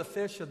dominion over the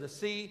fish of the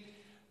sea,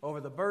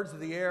 over the birds of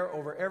the air,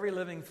 over every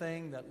living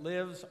thing that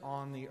lives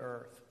on the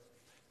earth.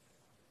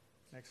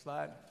 Next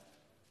slide.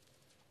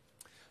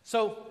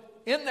 So,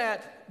 in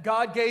that,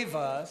 God gave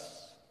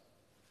us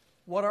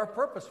what our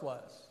purpose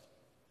was.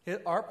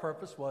 Our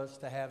purpose was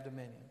to have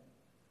dominion.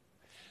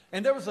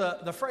 And there was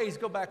the phrase,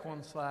 go back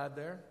one slide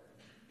there.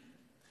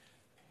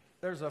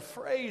 There's a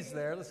phrase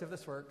there, let's see if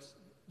this works,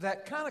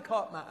 that kind of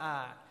caught my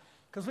eye.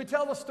 Because we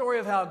tell the story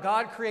of how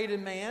God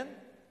created man,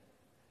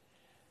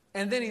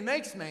 and then he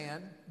makes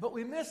man, but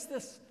we miss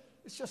this.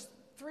 It's just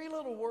 3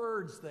 little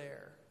words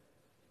there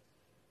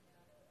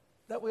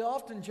that we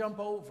often jump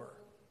over.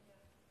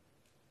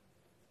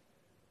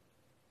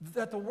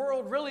 That the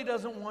world really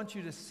doesn't want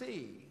you to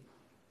see.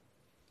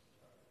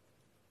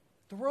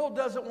 The world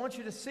doesn't want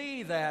you to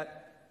see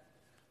that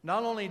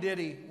not only did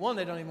he, one,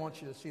 they don't even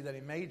want you to see that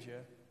he made you,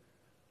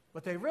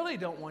 but they really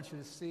don't want you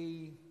to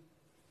see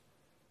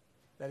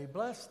that he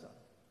blessed them.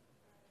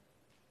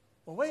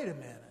 Well, wait a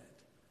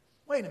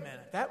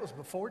minute. That was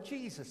before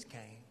Jesus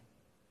came.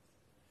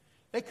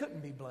 They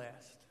couldn't be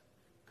blessed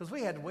because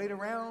we had to wait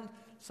around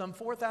some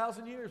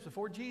 4,000 years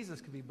before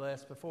Jesus could be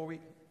blessed,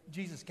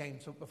 Jesus came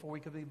before we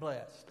could be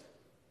blessed.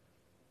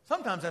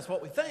 Sometimes that's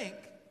what we think.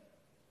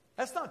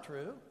 That's not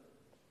true.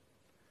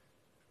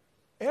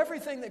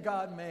 Everything that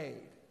God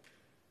made,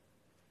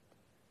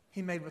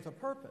 he made with a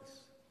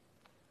purpose.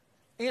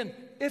 And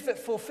if it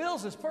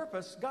fulfills his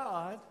purpose,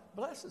 God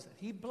blesses it.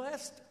 He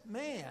blessed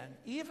man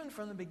even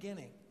from the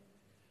beginning.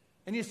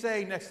 And you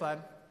say, next slide.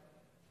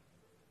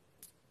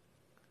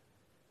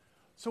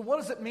 So what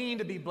does it mean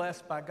to be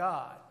blessed by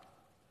God?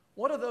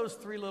 What do those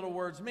 3 little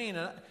words mean?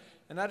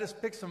 And I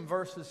just picked some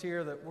verses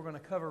here that we're going to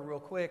cover real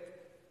quick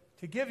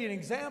to give you an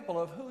example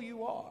of who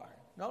you are.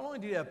 Not only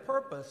do you have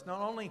purpose,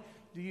 not only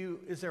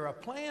is there a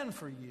plan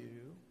for you,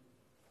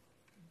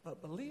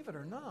 but believe it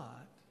or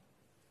not,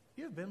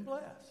 you've been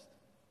blessed.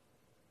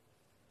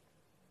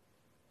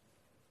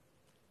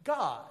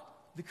 God,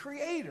 the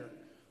creator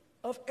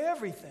of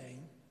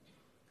everything,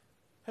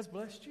 has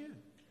blessed you.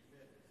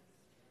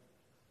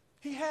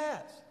 He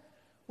has.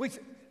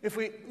 If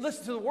we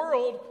listen to the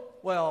world,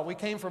 well, we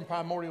came from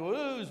primordial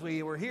ooze,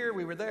 we were here,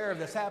 we were there,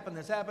 this happened,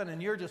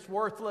 and you're just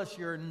worthless,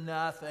 you're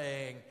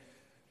nothing,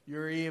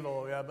 you're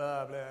evil, blah,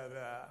 blah, blah,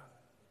 blah.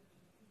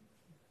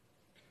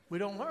 We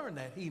don't learn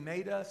that. He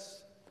made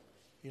us,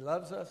 he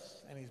loves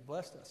us, and he's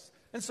blessed us.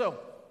 And so,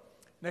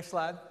 next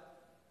slide.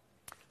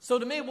 So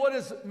to me, what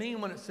does it mean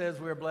when it says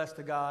we're blessed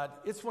to God?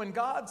 It's when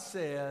God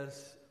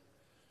says,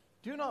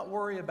 do not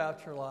worry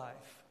about your life,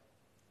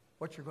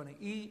 what you're going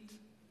to eat,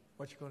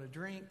 what you're going to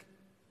drink.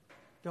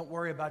 Don't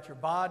worry about your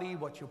body,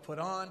 what you'll put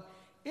on.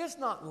 Is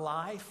not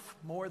life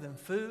more than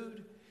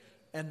food,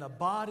 and the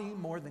body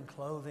more than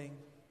clothing?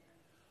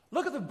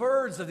 Look at the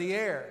birds of the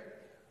air,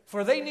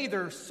 for they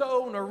neither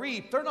sow nor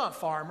reap. They're not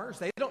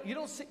farmers.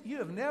 You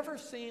have never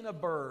seen a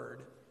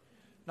bird,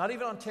 not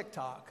even on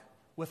TikTok,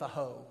 with a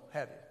hoe,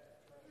 have you?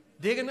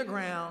 Digging the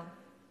ground,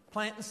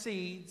 planting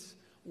seeds,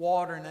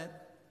 watering it.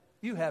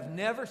 You have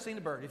never seen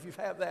a bird. If you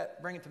have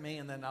that, bring it to me,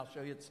 and then I'll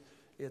show you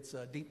it's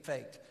deep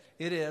faked.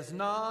 It is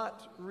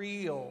not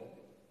real.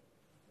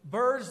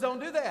 Birds don't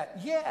do that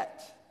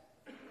yet,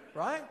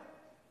 right?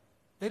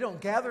 They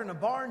don't gather in the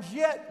barns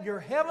yet. Your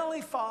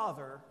heavenly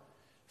Father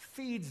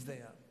feeds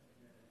them.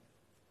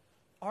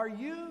 Are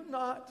you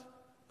not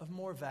of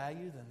more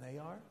value than they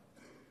are?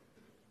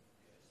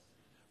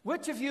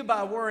 Which of you,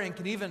 by worrying,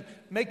 can even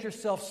make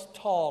yourselves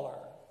taller,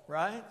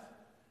 right?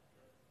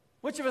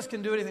 Which of us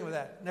can do anything with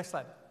that? Next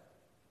slide.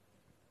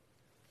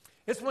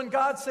 It's when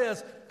God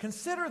says,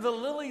 consider the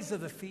lilies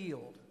of the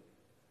field,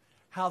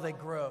 how they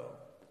grow.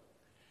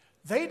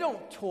 They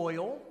don't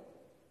toil,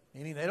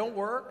 meaning they don't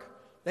work.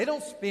 They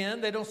don't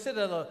spin. They don't sit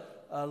at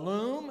a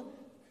loom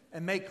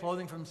and make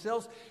clothing for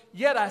themselves.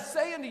 Yet I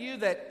say unto you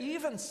that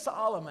even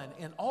Solomon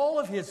in all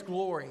of his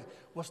glory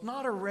was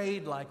not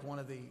arrayed like one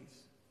of these.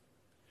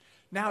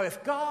 Now,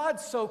 if God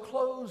so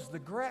clothes the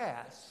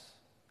grass,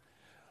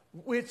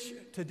 which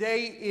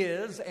today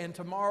is and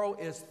tomorrow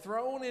is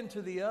thrown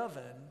into the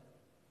oven,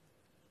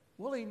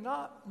 will he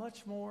not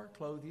much more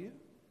clothe you?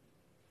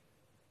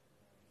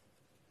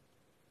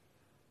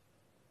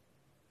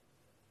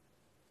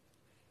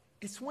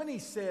 It's when he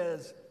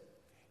says,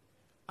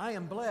 I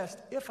am blessed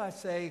if I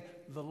say,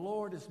 the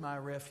Lord is my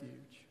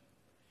refuge,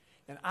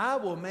 and I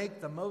will make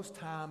the Most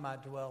High my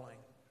dwelling.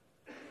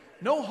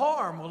 No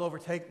harm will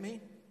overtake me.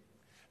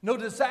 No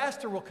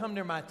disaster will come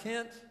near my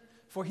tent,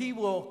 for he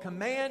will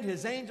command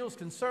his angels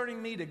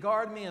concerning me to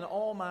guard me in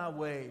all my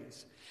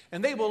ways.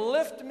 And they will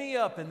lift me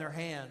up in their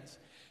hands,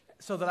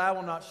 so that I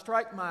will not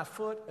strike my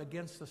foot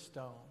against a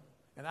stone.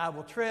 And I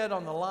will tread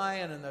on the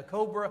lion and the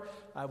cobra.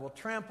 I will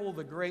trample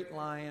the great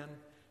lion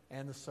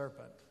and the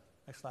serpent.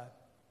 Next slide.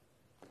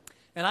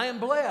 And I am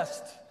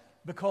blessed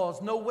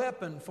because no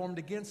weapon formed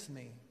against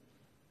me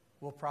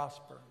will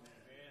prosper.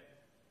 Amen.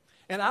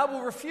 And I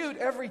will refute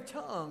every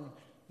tongue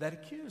that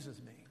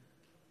accuses me.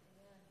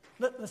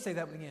 Let's say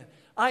that one again.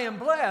 I am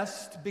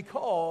blessed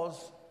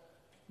because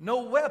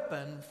no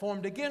weapon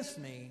formed against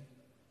me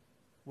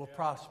will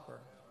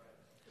prosper.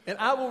 And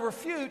I will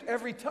refute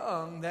every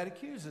tongue that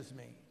accuses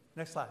me.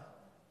 Next slide.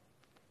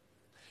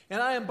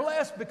 And I am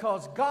blessed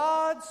because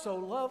God so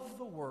loved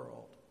the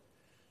world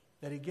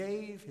that he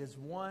gave his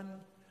one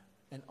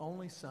and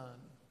only Son,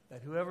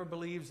 that whoever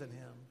believes in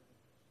him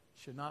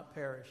should not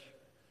perish,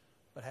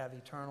 but have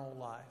eternal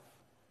life.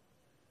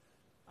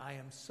 I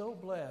am so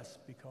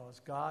blessed because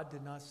God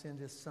did not send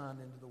his Son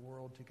into the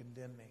world to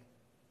condemn me,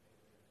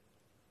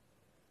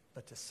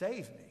 but to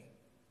save me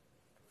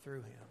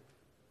through him.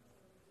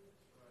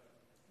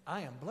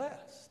 I am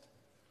blessed.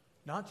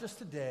 Not just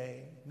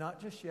today,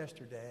 not just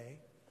yesterday,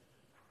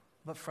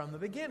 but from the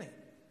beginning.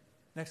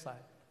 Next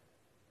slide.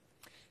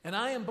 And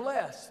I am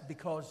blessed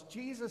because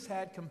Jesus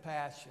had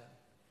compassion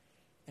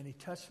and he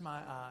touched my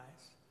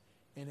eyes,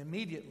 and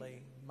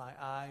immediately my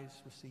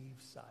eyes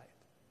received sight.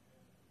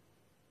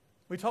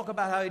 We talk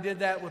about how he did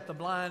that with the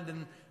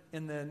blind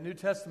in the New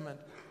Testament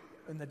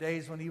in the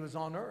days when he was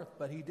on earth,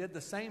 but he did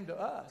the same to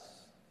us.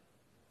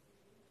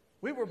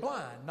 We were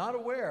blind, not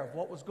aware of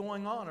what was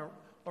going on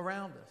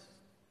around us.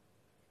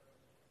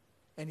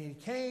 And he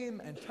came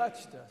and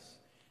touched us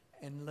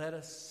and let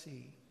us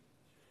see.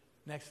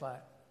 Next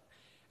slide.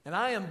 And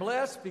I am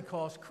blessed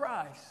because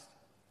Christ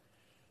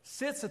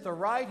sits at the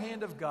right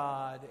hand of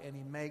God and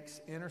he makes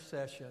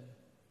intercession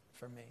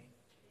for me.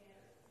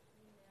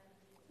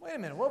 Wait a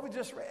minute, what we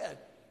just read?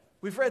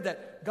 We've read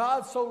that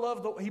God so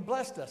loved, he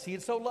blessed us. He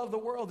had so loved the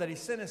world that he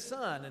sent his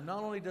Son. And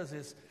not only does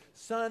his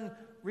Son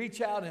reach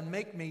out and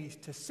make me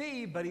to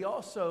see, but he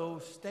also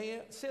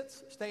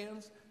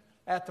stands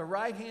at the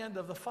right hand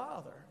of the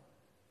Father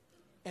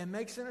and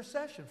makes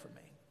intercession for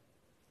me.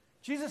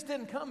 Jesus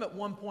didn't come at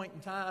one point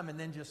in time and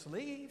then just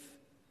leave.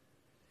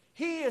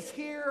 He is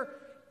here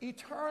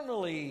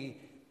eternally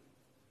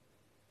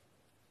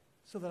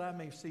so that I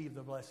may receive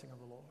the blessing of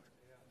the Lord.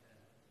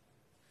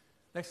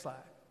 Next slide.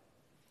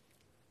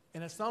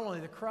 And it's not only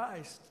the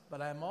Christ, but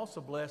I'm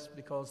also blessed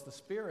because the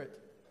Spirit,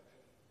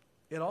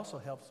 it also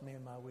helps me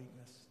in my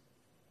weakness.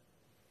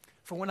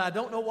 For when I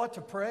don't know what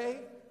to pray,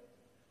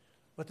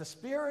 but the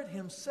Spirit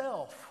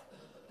himself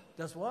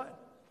does what?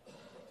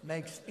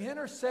 Makes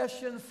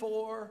intercession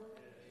for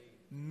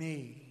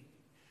me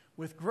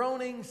with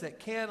groanings that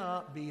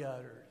cannot be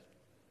uttered.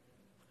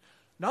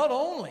 Not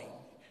only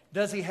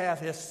does he have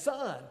his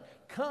Son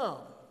come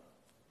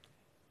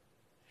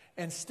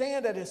and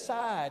stand at his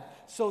side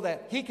so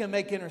that he can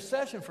make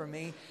intercession for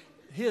me,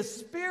 his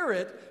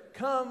Spirit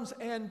comes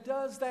and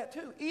does that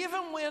too.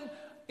 Even when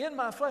in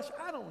my flesh,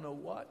 I don't know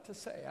what to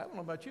say. I don't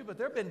know about you, but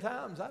there have been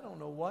times I don't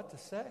know what to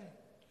say.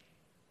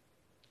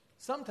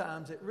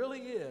 Sometimes it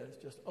really is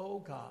just, oh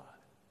God,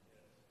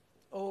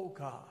 oh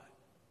God.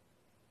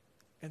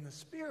 And the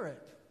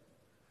Spirit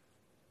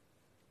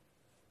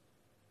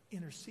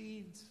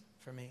intercedes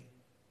for me.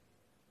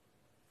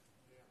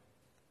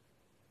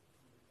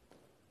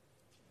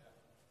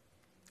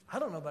 I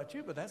don't know about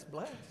you, but that's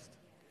blessed.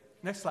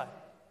 Next slide.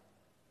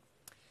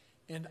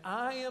 And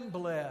I am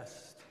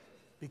blessed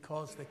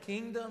because the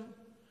kingdom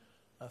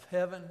of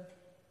heaven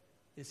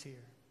is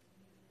here.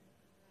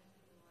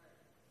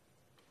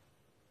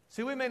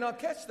 See, we may not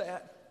catch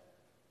that.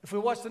 If we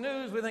watch the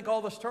news, we think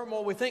all this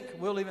turmoil,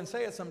 we'll even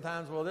say it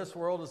sometimes, well, this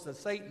world is the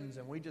Satan's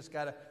and we just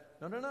got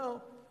to,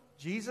 no.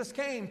 Jesus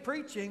came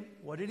preaching.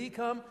 What did he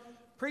come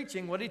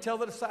preaching? What did he tell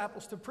the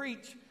disciples to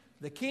preach?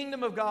 The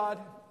kingdom of God,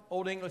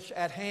 Old English,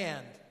 at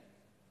hand.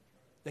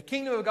 The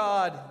kingdom of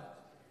God,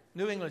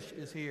 New English,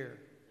 is here.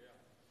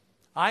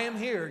 I am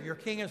here. Your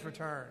king has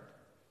returned.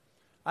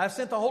 I have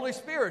sent the Holy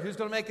Spirit who's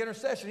going to make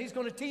intercession. He's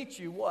going to teach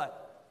you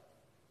what?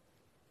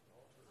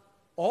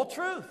 All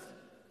truth.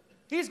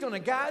 He's going to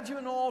guide you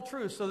in all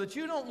truth so that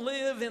you don't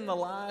live in the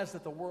lies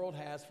that the world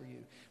has for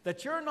you.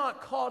 That you're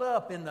not caught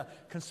up in the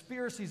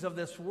conspiracies of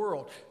this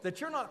world.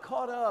 That you're not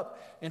caught up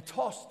and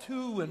tossed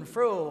to and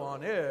fro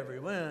on every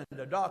wind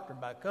of doctrine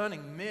by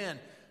cunning men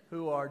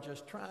who are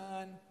just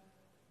trying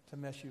to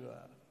mess you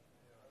up.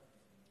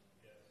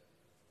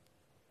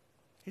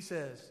 He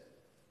says,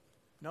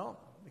 no,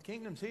 the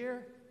kingdom's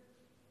here.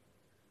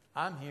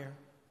 I'm here.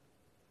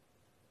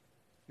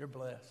 You're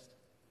blessed.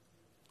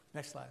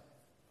 Next slide.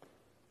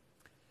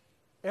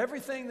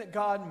 Everything that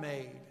God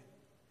made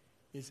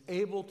is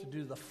able to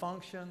do the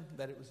function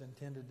that it was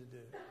intended to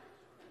do.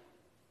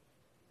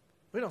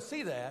 We don't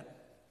see that.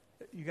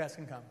 You guys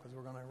can come because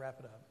we're going to wrap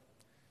it up.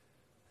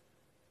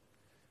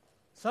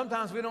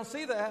 Sometimes we don't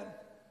see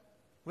that.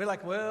 We're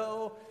like,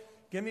 well,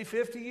 give me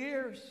 50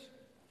 years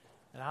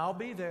and I'll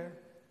be there.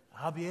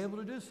 I'll be able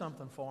to do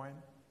something for him.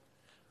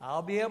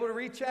 I'll be able to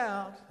reach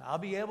out. I'll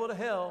be able to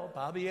help.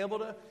 I'll be able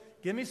to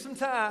give me some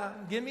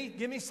time. Give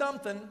me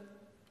something.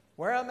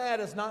 Where I'm at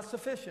is not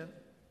sufficient.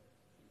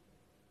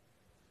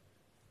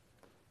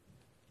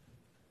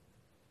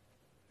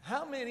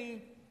 How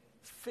many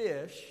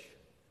fish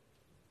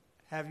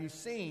have you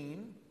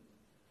seen?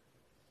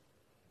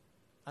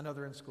 I know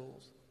they're in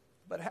schools,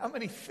 but how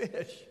many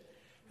fish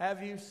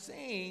have you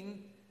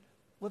seen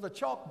with a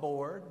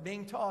chalkboard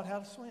being taught how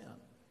to swim?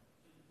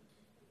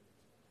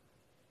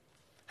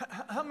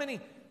 How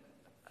many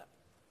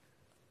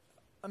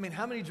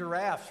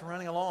giraffes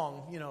running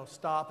along,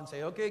 stop and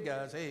say, okay,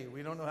 guys, hey,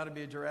 we don't know how to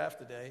be a giraffe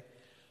today.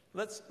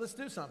 Let's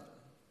do something.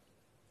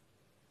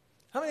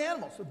 How many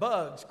animals,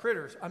 bugs,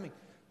 critters?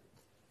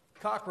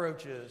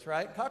 cockroaches,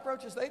 right?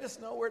 Cockroaches, they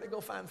just know where to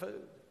go find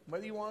food,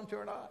 whether you want them to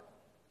or not.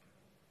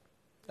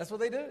 That's what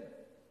they do.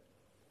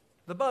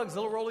 The bugs,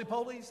 little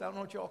roly-polies, I don't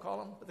know what you all call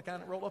them, but the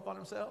kind that roll up on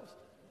themselves.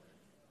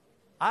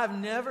 I've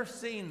never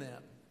seen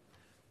them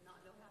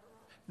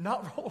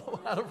not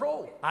roll how to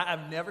roll.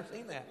 I've never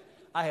seen that.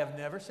 I have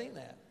never seen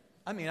that.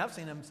 I mean, I've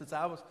seen them since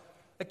I was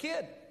a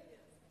kid.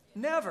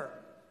 Never.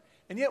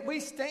 And yet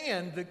we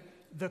stand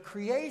the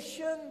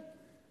creation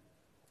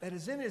that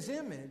is in his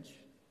image,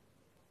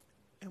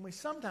 and we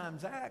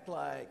sometimes act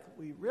like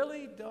we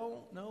really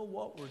don't know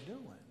what we're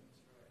doing.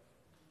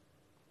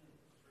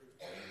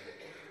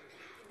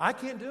 I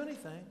can't do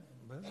anything.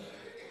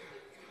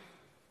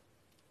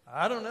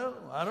 I don't know.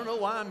 I don't know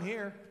why I'm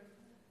here.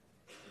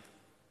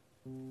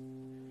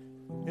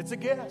 It's a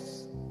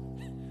guess.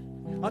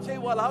 I'll tell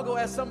you what, I'll go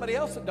ask somebody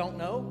else that don't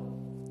know,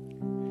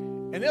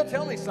 and they'll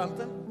tell me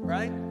something,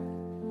 right?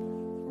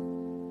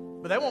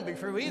 But that won't be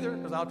true either,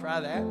 because I'll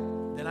try that.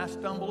 Then I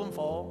stumble and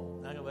fall.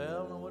 And I go, well, I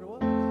don't know what it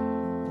was.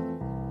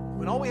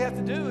 When all we have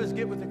to do is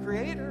get with the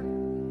Creator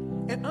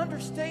and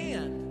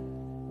understand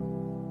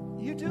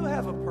you do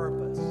have a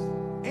purpose,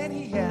 and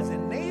He has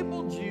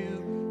enabled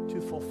you to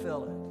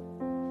fulfill it.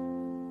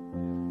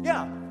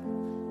 Yeah.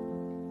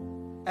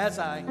 He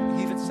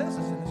even says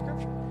this in the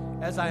Scripture.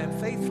 As I am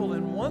faithful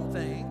in one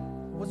thing,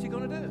 what's He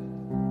going to do?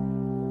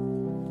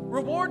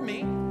 Reward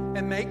me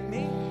and make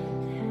me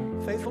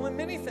faithful in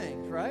many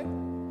things, right?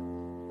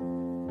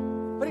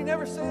 But He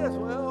never says,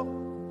 well,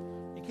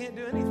 you can't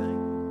do anything.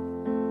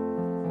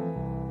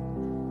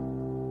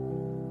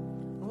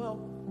 Well,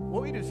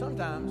 what we do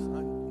sometimes,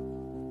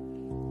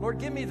 Lord,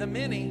 give me the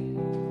many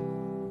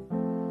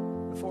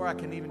before I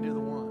can even do the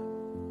one.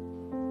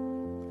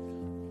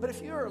 But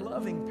if you're a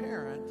loving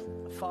parent,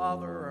 a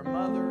father or a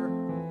mother,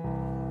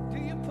 do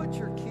you put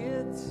your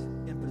kids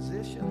in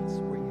positions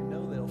where you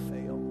know they'll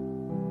fail?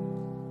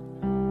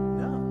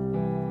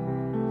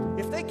 No.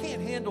 If they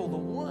can't handle the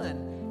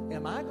one,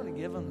 am I going to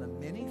give them the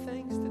many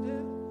things to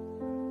do?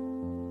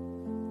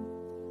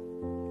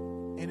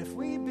 And if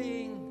we,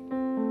 being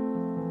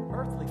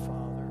earthly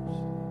fathers,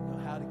 know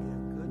how to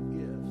give good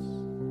gifts,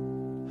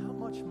 how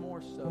much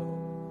more so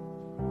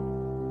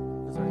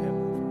does our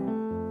Heavenly Father?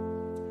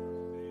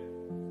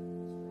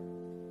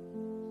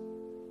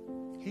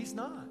 He's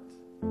not.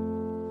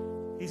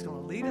 He's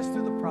going to lead us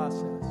through the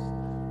process.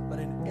 But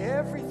in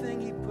everything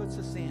He puts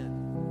us in,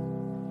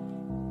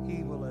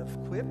 He will have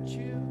equipped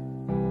you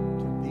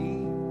to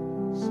be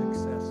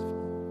successful.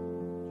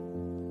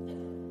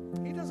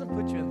 He doesn't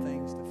put you in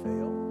things to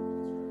fail.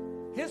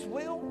 His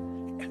will,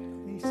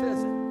 He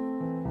says it.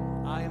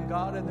 I am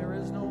God and there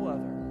is no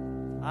other.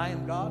 I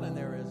am God and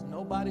there is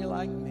nobody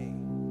like me.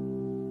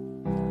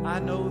 I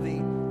know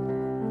the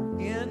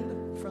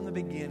end from the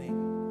beginning,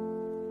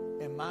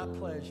 and my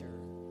pleasure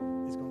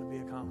is going to be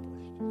accomplished.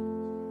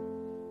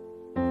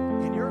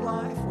 In your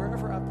life,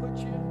 wherever I put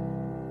you,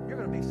 you're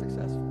going to be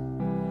successful.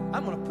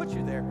 I'm going to put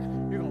you there.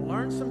 You're going to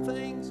learn some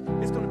things.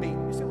 It's going to be,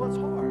 you say, well, it's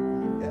hard.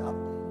 Yeah.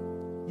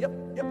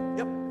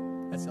 Yep.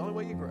 That's the only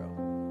way you grow.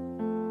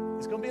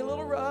 It's going to be a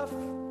little rough,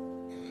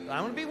 but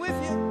I'm going to be with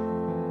you.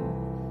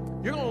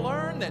 You're going to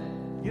learn that,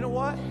 you know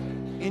what?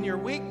 In your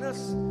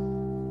weakness,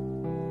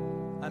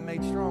 I'm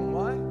made strong.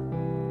 Why?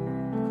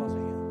 Because of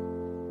Him.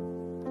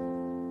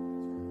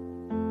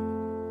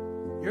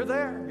 You're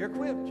there. You're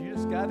equipped. You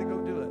just got to go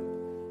do it.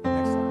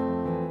 Next slide.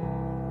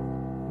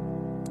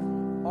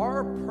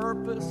 Our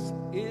purpose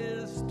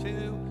is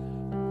to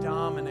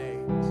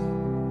dominate.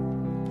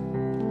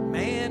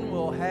 Man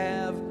will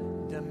have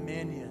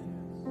dominion,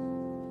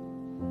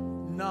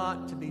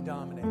 not to be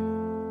dominated.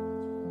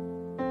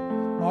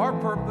 Our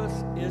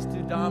purpose is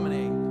to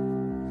dominate.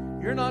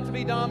 You're not to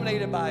be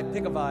dominated by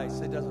pick a vice.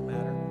 It doesn't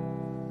matter.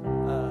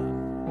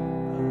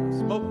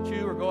 Smoke,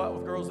 chew, or go out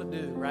with girls that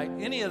do, right?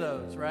 Any of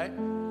those, right?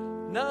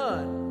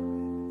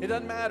 None. It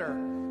doesn't matter.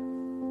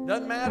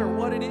 Doesn't matter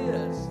what it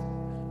is.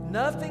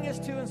 Nothing is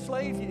to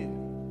enslave you.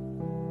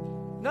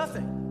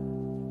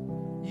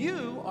 Nothing.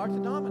 You are to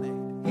dominate.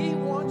 He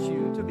wants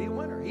you to be a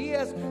winner. He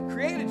has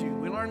created you.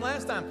 We learned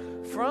last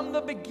time, from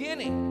the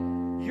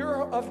beginning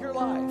of your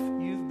life,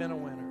 you've been a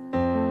winner.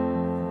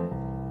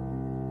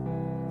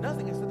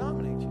 Nothing is to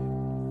dominate you.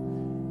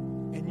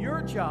 And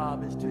your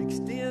job is to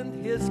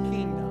extend His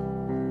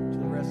kingdom to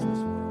the rest of this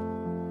world.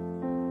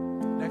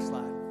 Next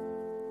slide.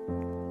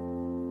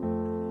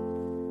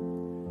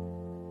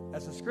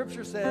 As the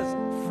Scripture says,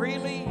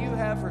 freely you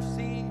have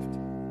received,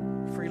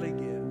 freely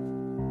give.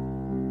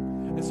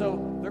 And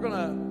so they're going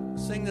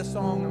to sing this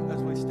song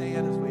as we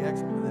stand, as we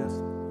exit with this.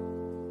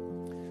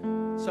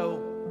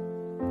 So,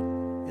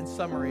 in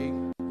summary,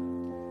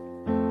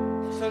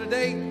 so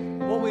today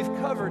what we've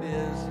covered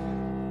is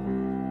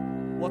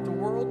what the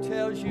world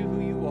tells you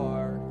who you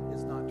are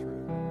is not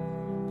true.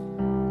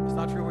 It's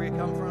not true where you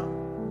come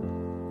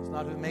from. It's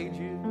not who made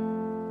you.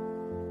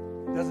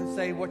 It doesn't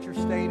say what your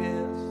state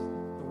is.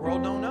 The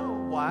world don't know.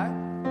 Why?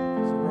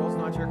 Because the world's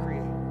not your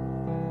creator.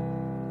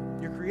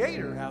 Your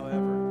creator,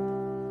 however,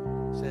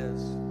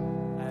 says,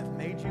 I have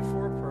made you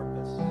for a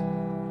purpose.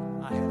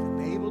 I have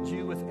enabled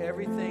you with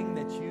everything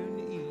that you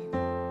need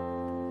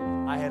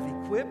I have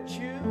equipped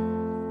you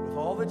with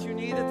all that you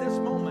need at this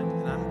moment,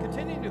 and I'm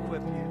continuing to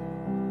equip you.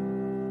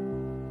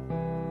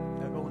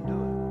 Now go and do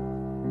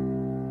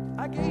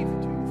it. I gave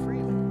it to you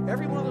freely.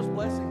 Every one of those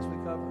blessings we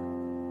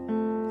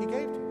covered, He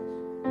gave to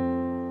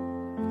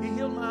us. He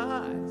healed my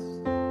eyes,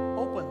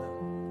 opened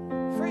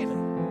them freely.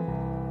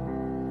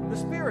 The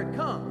Spirit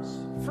comes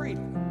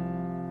freely.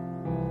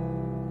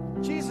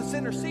 Jesus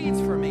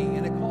intercedes for me,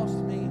 and it costs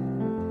me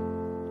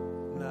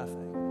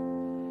nothing.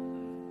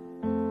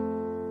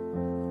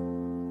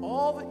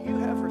 All that you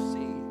have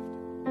received,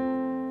 go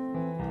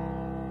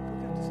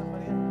give to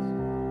somebody else.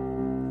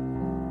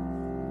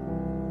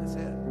 That's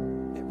it.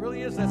 It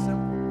really is that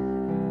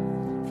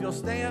simple. If you'll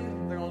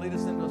stand, they're going to lead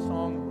us into a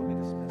song, and we'll be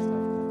dismissed after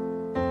that.